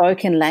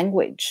spoken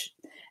language.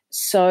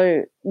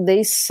 So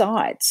these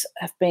sites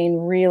have been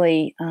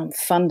really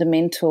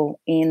fundamental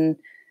in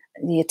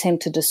the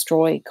attempt to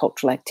destroy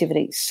cultural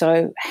activities.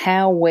 So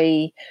how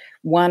we,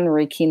 one,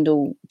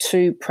 rekindle,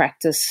 two,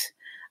 practice,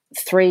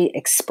 three,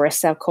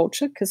 express our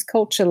culture, because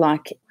culture,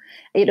 like,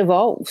 it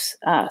evolves.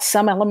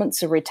 Some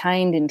elements are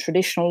retained in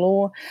traditional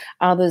law,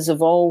 others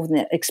evolve, and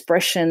the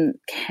expression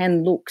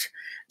can look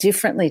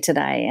differently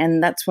today.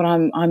 And that's what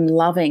I'm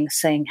loving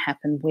seeing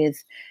happen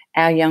with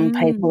our young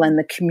people and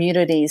the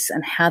communities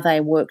and how they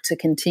work to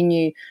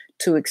continue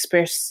to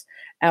express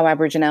our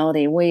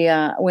Aboriginality.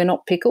 We're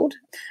not pickled,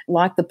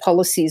 like the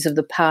policies of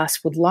the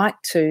past would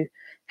like to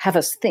have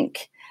us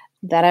think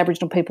that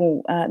Aboriginal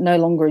people no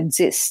longer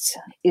exist,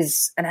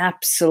 is an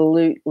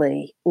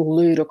absolutely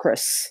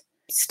ludicrous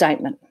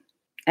statement.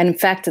 And in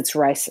fact, it's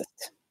racist.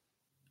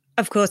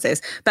 Of course it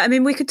is. But I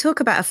mean, we could talk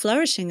about a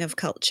flourishing of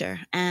culture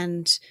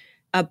and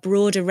a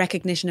broader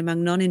recognition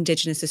among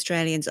non-Indigenous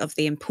Australians of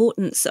the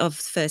importance of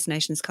First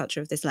Nations culture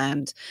of this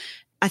land.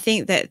 I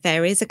think that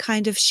there is a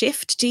kind of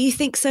shift. Do you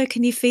think so?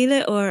 Can you feel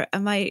it, or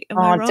am I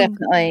wrong?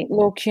 Definitely.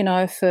 Look,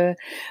 for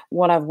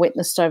what I've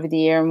witnessed over the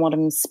year and what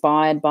I'm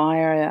inspired by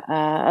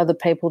are the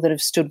people that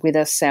have stood with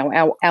us,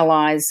 our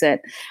allies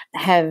that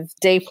have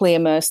deeply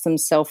immersed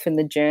themselves in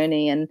the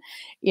journey and,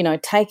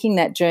 taking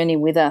that journey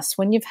with us.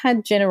 When you've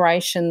had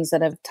generations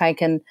that have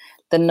taken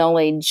the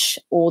knowledge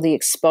or the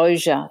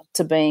exposure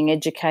to being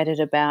educated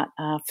about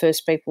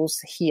First Peoples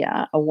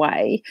here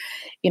away,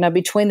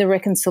 between the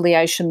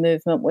reconciliation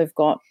movement, we've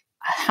got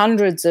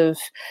hundreds of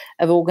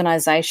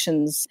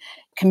organisations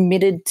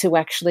committed to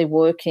actually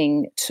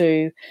working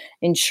to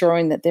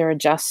ensuring that there are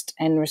just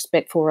and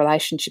respectful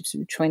relationships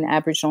between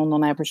Aboriginal and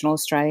non-Aboriginal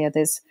Australia.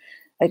 There's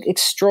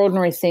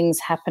extraordinary things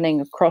happening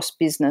across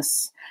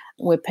business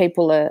where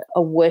people are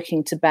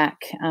working to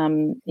back,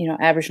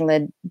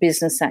 Aboriginal-led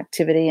business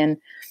activity. And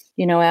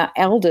our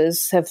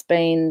elders have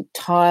been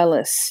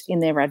tireless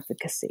in their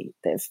advocacy.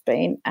 They've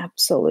been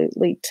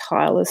absolutely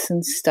tireless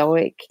and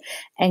stoic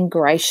and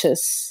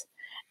gracious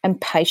and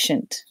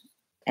patient.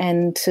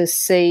 And to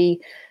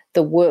see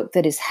the work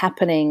that is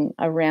happening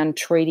around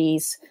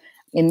treaties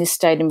in this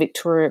state in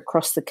Victoria,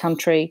 across the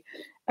country,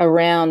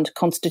 around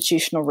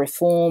constitutional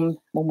reform,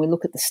 when we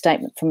look at the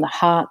statement from the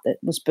heart that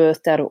was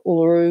birthed out of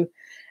Uluru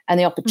and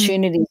the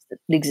opportunities that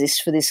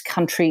exist for this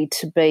country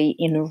to be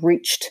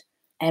enriched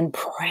and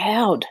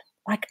proud,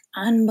 like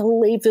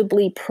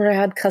unbelievably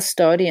proud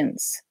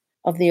custodians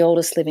of the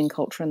oldest living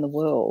culture in the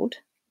world,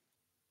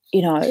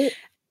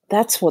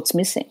 that's what's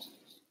missing.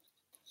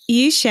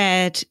 You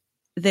shared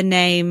the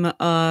name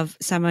of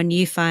someone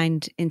you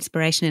find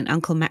inspiration in,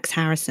 Uncle Max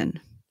Harrison,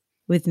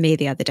 with me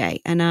the other day.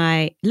 And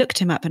I looked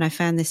him up and I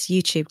found this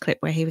YouTube clip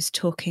where he was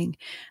talking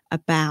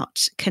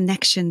about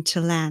connection to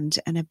land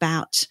and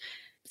about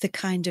the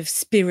kind of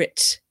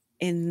spirit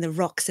in the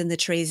rocks and the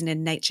trees and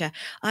in nature.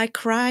 I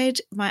cried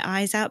my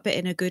eyes out, but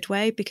in a good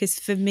way, because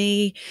for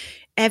me,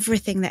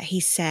 everything that he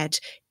said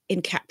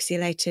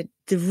encapsulated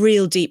the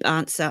real deep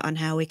answer on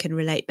how we can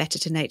relate better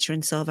to nature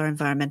and solve our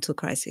environmental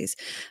crises.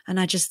 And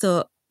I just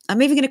thought,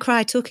 I'm even going to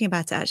cry talking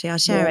about it, actually. I'll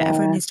share it.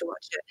 Everyone needs to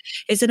watch it.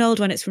 It's an old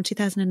one. It's from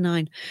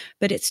 2009.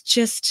 But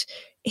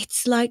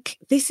it's like,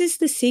 this is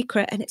the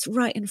secret and it's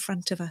right in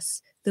front of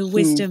us. The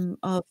wisdom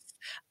of,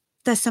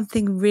 there's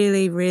something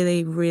really,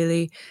 really,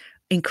 really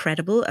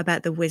incredible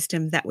about the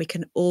wisdom that we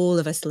can all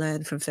of us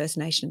learn from First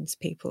Nations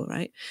people,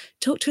 right?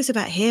 Talk to us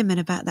about him and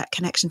about that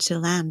connection to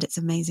land. It's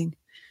amazing.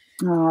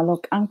 Oh,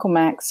 look, Uncle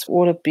Max,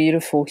 what a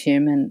beautiful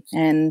human.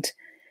 And,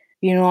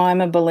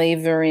 I'm a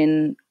believer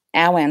in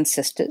our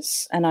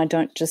ancestors, and I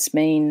don't just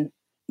mean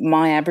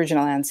my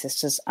Aboriginal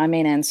ancestors, I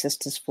mean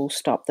ancestors full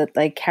stop, that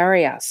they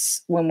carry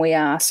us when we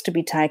are asked to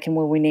be taken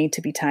where we need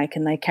to be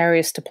taken. They carry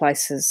us to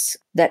places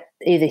that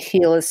either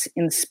heal us,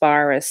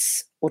 inspire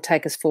us, or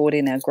take us forward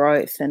in our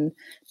growth. And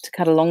to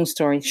cut a long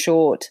story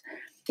short,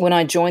 when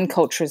I joined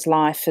Culture is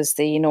Life as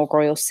the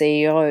inaugural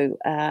CEO,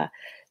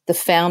 the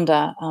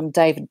founder,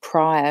 David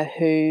Pryor,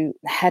 who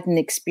had an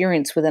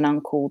experience with an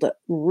uncle that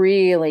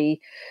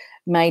really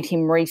made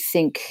him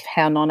rethink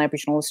how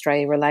non-Aboriginal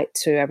Australia relate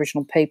to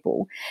Aboriginal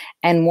people,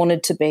 and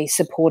wanted to be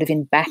supportive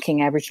in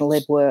backing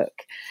Aboriginal-led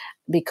work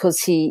because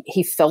he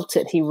felt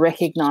it, he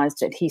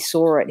recognised it, he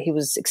saw it, he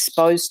was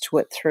exposed to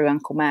it through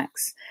Uncle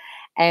Max.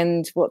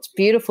 And what's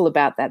beautiful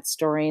about that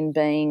story and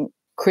being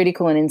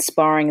critical and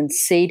inspiring and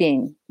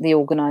seeding the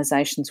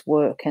organisation's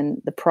work, and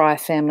the Pryor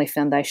Family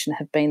Foundation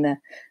have been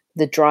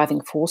the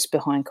driving force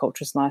behind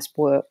Culture is Life's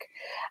work.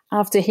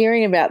 After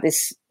hearing about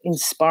this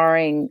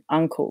inspiring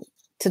uncle,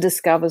 to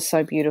discover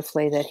so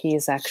beautifully that he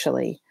is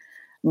actually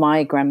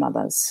my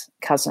grandmother's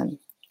cousin.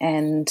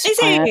 And is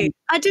he?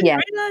 I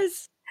didn't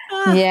realise.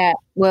 Yeah,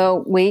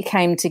 well, we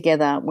came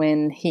together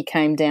when he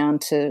came down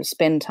to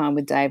spend time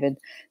with David,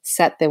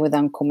 sat there with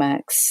Uncle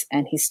Max,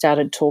 and he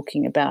started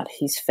talking about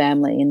his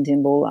family in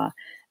Dimboola.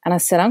 And I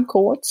said,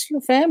 Uncle, what's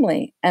your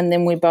family? And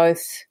then we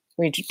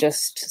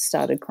just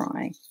started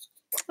crying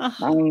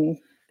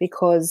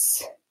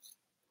because,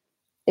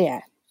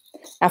 yeah,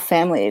 our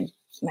family had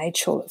made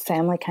sure that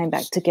family came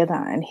back together,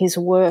 and his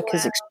work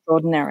is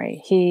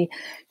extraordinary. He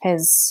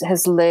has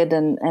led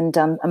and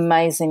done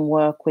amazing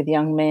work with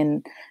young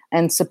men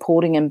and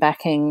supporting and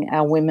backing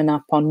our women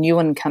up on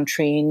Newen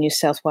country in New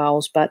South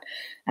Wales, but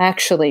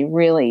actually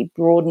really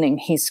broadening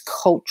his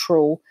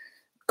cultural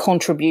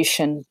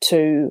contribution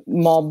to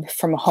mob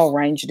from a whole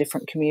range of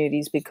different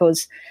communities,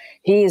 because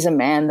he is a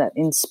man that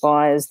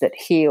inspires, that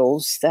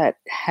heals, that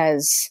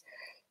has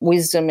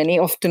wisdom. And he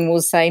often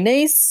will say,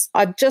 niece,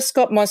 I just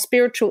got my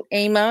spiritual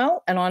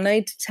email and I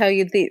need to tell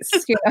you this.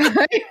 You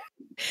know?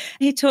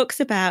 He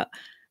talks about,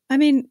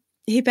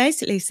 he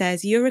basically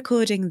says, you're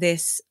recording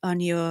this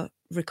on your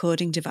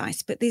recording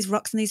device, but these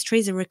rocks and these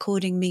trees are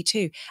recording me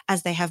too,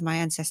 as they have my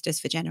ancestors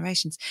for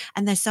generations.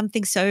 And there's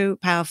something so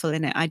powerful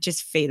in it. I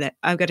just feel it.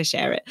 I've got to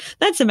share it.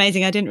 That's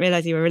amazing. I didn't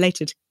realize you were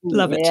related.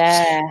 Love it.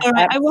 Yeah, all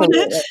right.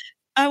 absolutely.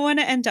 I want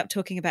to end up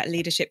talking about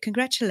leadership.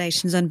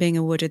 Congratulations on being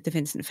awarded the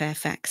Vincent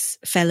Fairfax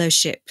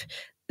Fellowship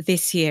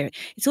this year.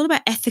 It's all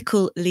about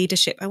ethical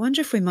leadership. I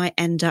wonder if we might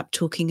end up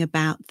talking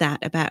about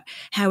that, about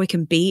how we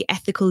can be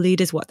ethical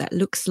leaders, what that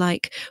looks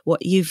like,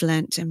 what you've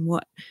learnt and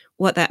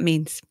what that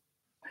means.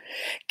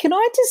 Can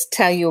I just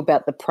tell you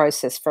about the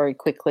process very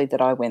quickly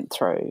that I went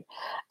through?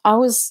 I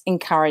was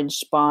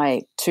encouraged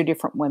by two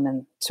different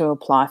women to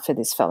apply for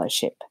this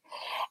fellowship.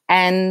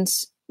 And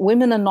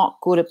women are not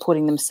good at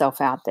putting themselves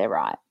out there,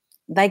 right?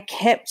 They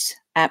kept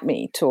at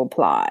me to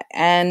apply.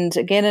 And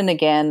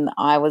again,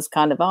 I was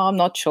kind of, I'm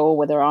not sure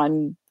whether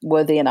I'm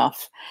worthy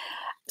enough.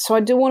 So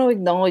I do want to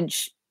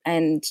acknowledge,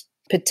 and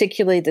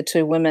particularly the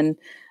two women.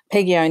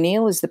 Peggy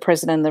O'Neill is the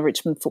president of the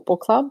Richmond Football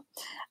Club.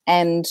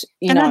 And,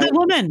 another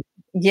woman.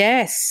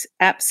 Yes,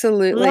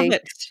 absolutely.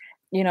 Love it.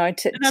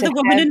 Another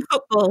woman in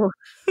football.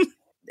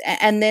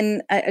 And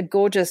then a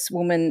gorgeous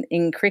woman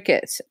in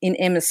cricket, in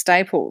Emma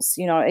Staples,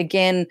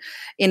 again,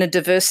 in a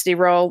diversity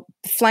role,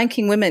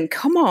 flanking women.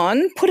 Come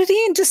on, put it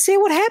in, just see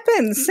what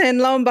happens. And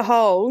lo and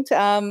behold,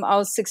 I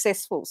was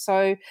successful.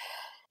 So,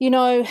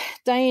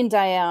 day in,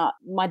 day out,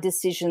 my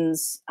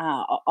decisions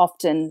are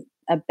often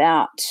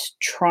about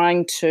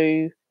trying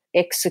to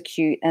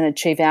execute and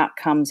achieve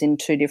outcomes in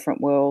two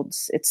different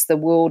worlds. It's the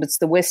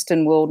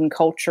Western world and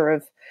culture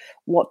of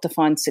what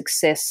defines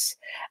success,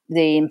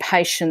 the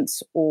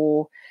impatience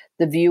or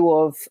the view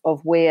of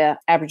where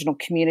Aboriginal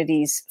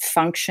communities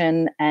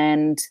function,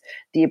 and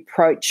the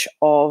approach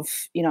of,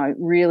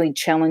 really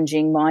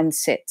challenging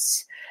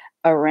mindsets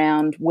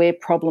around where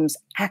problems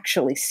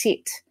actually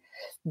sit,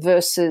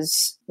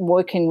 versus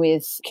working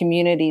with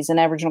communities and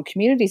Aboriginal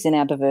communities in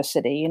our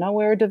diversity.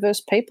 We're a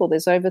diverse people.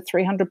 There's over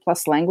 300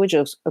 plus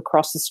languages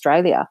across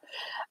Australia.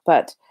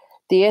 But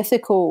the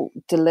ethical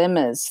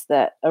dilemmas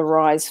that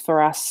arise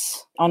for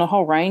us on a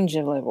whole range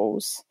of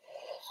levels,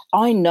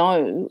 I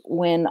know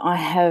when I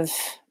have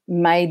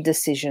made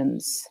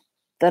decisions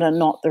that are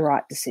not the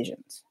right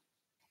decisions.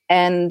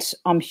 And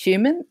I'm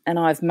human and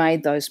I've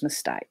made those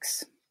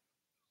mistakes.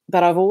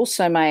 But I've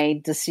also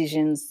made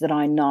decisions that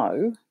I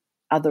know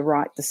are the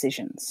right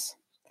decisions.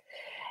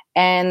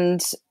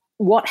 And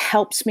what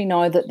helps me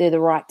know that they're the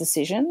right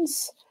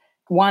decisions,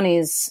 one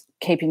is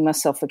keeping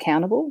myself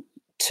accountable.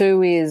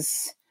 Two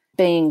is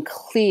being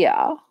clear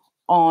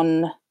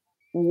on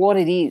what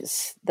it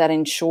is that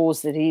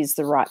ensures that it is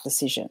the right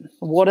decision.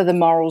 What are the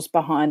morals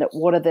behind it?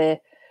 What are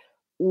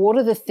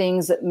the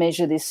things that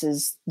measure this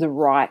as the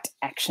right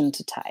action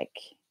to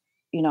take?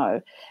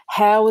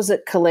 How is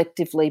it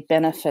collectively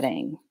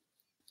benefiting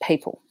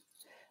people,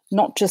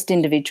 not just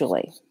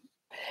individually?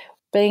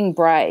 Being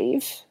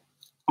brave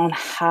on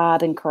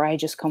hard and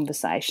courageous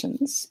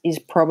conversations is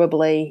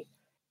probably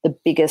the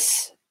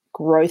biggest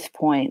growth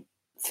point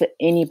for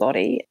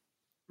anybody.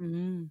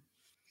 Mm.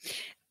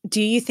 Do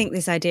you think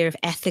this idea of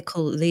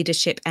ethical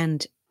leadership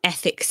and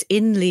ethics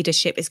in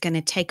leadership is going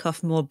to take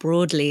off more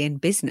broadly in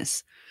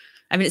business?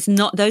 It's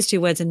not, those two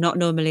words are not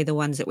normally the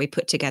ones that we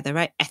put together,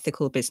 right?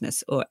 Ethical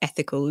business or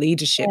ethical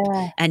leadership.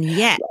 Yeah. And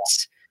yet.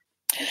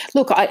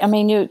 Look,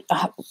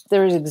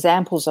 there is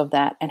examples of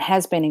that, and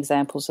has been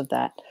examples of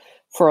that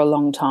for a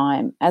long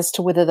time. As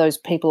to whether those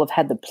people have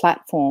had the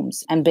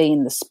platforms and be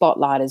in the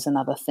spotlight is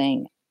another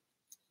thing.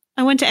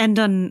 I want to end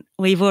on,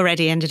 we've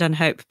already ended on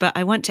hope, but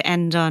I want to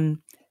end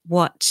on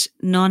what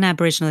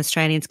non-Aboriginal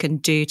Australians can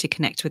do to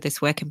connect with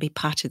this work and be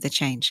part of the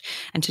change,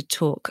 and to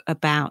talk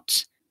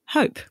about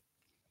hope.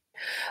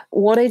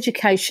 What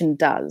education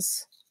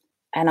does,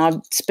 and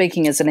I'm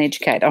speaking as an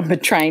educator, I'm a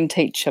trained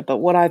teacher, but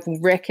what I've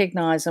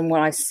recognised and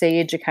what I see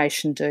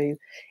education do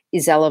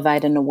is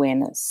elevate an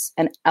awareness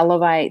and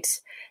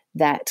elevate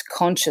that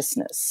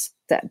consciousness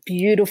that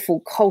beautiful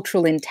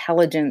cultural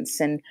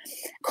intelligence and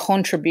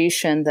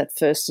contribution that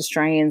First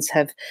Australians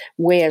have,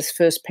 we as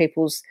First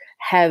Peoples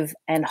have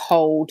and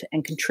hold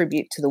and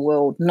contribute to the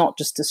world, not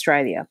just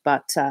Australia,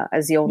 but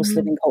as the oldest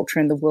living culture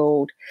in the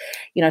world.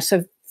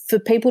 So for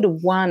people to,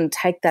 one,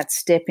 take that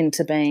step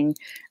into being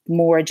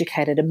more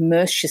educated,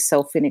 immerse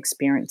yourself in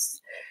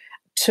experience.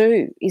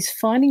 Two is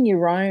finding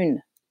your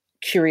own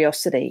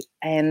curiosity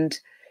and,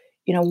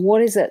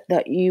 what is it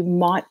that you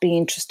might be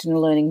interested in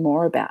learning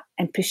more about,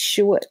 and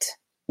pursue it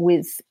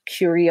with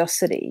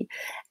curiosity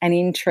and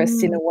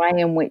interest in a way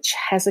in which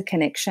has a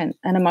connection,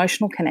 an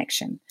emotional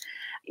connection.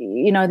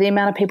 The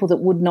amount of people that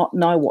would not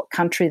know what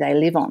country they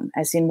live on,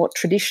 as in what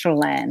traditional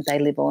land they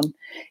live on,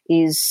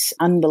 is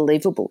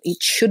unbelievable.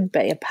 It should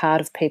be a part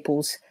of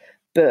people's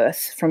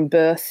birth, from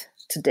birth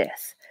to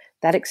death.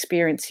 That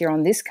experience here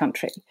on this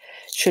country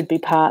should be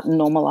part of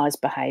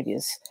normalised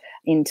behaviours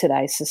in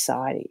today's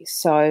society.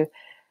 So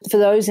for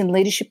those in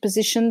leadership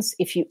positions,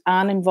 if you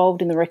aren't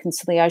involved in the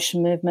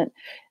reconciliation movement,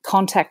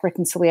 contact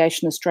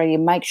Reconciliation Australia.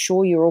 Make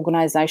sure your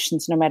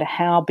organisations, no matter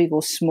how big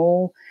or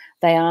small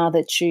they are,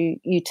 that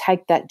you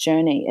take that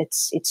journey.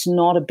 It's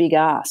not a big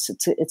ask.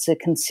 It's a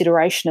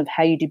consideration of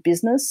how you do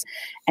business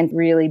and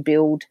really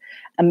build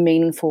a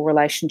meaningful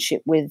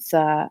relationship with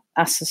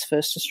us as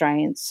First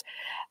Australians.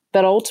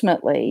 But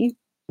ultimately,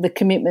 the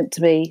commitment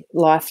to be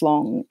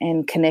lifelong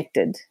and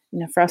connected,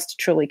 for us to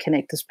truly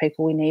connect as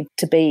people, we need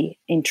to be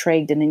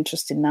intrigued and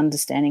interested in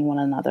understanding one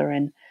another.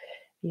 And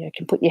you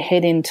can put your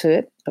head into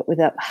it, but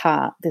without the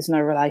heart, there's no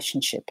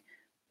relationship.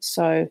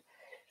 So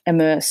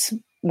immerse,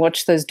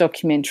 watch those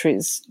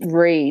documentaries,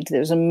 read.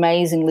 There's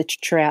amazing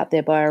literature out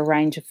there by a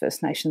range of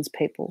First Nations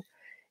people.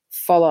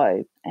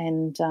 Follow.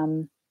 And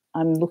I'm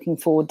looking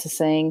forward to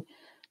seeing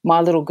my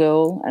little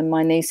girl and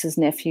my nieces,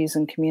 nephews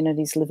and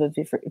communities live a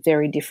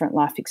very different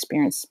life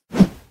experience.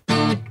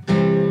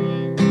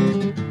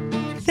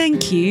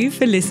 Thank you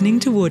for listening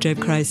to Wardrobe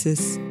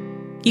Crisis.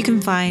 You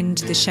can find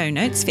the show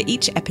notes for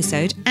each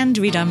episode and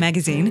read our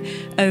magazine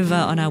over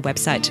on our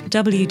website,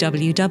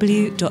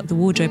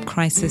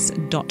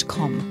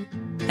 www.thewardrobecrisis.com.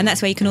 And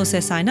that's where you can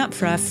also sign up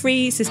for our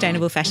free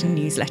sustainable fashion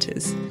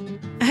newsletters.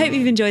 I hope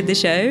you've enjoyed the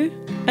show.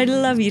 I'd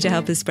love you to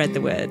help us spread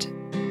the word.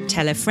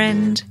 Tell a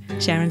friend,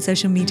 share on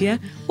social media,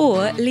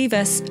 or leave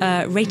us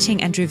a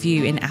rating and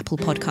review in Apple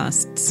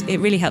Podcasts. It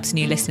really helps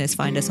new listeners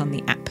find us on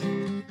the app.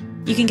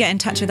 You can get in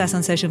touch with us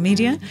on social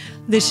media.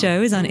 The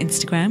show is on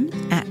Instagram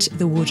at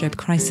The Wardrobe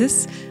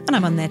Crisis, and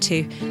I'm on there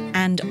too,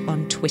 and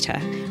on Twitter.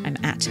 I'm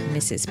at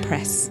Mrs.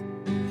 Press.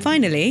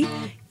 Finally,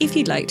 if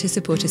you'd like to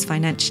support us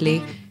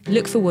financially,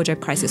 look for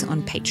Wardrobe Crisis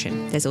on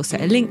Patreon. There's also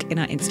a link in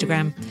our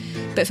Instagram.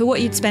 But for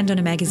what you'd spend on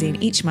a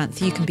magazine each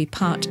month, you can be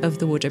part of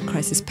the Wardrobe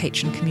Crisis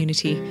Patreon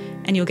community,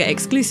 and you'll get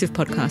exclusive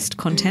podcast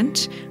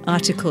content,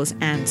 articles,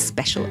 and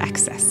special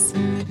access.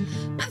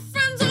 My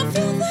friends don't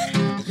feel that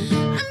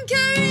I'm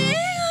carrying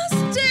a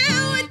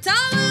still. I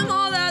tell them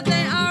all that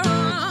they are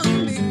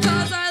wrong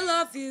because I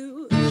love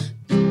you,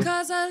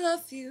 because I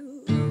love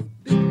you,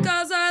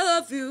 because I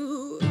love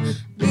you,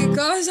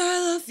 because I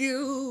love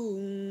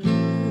you,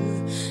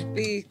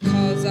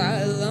 because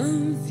I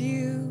love you.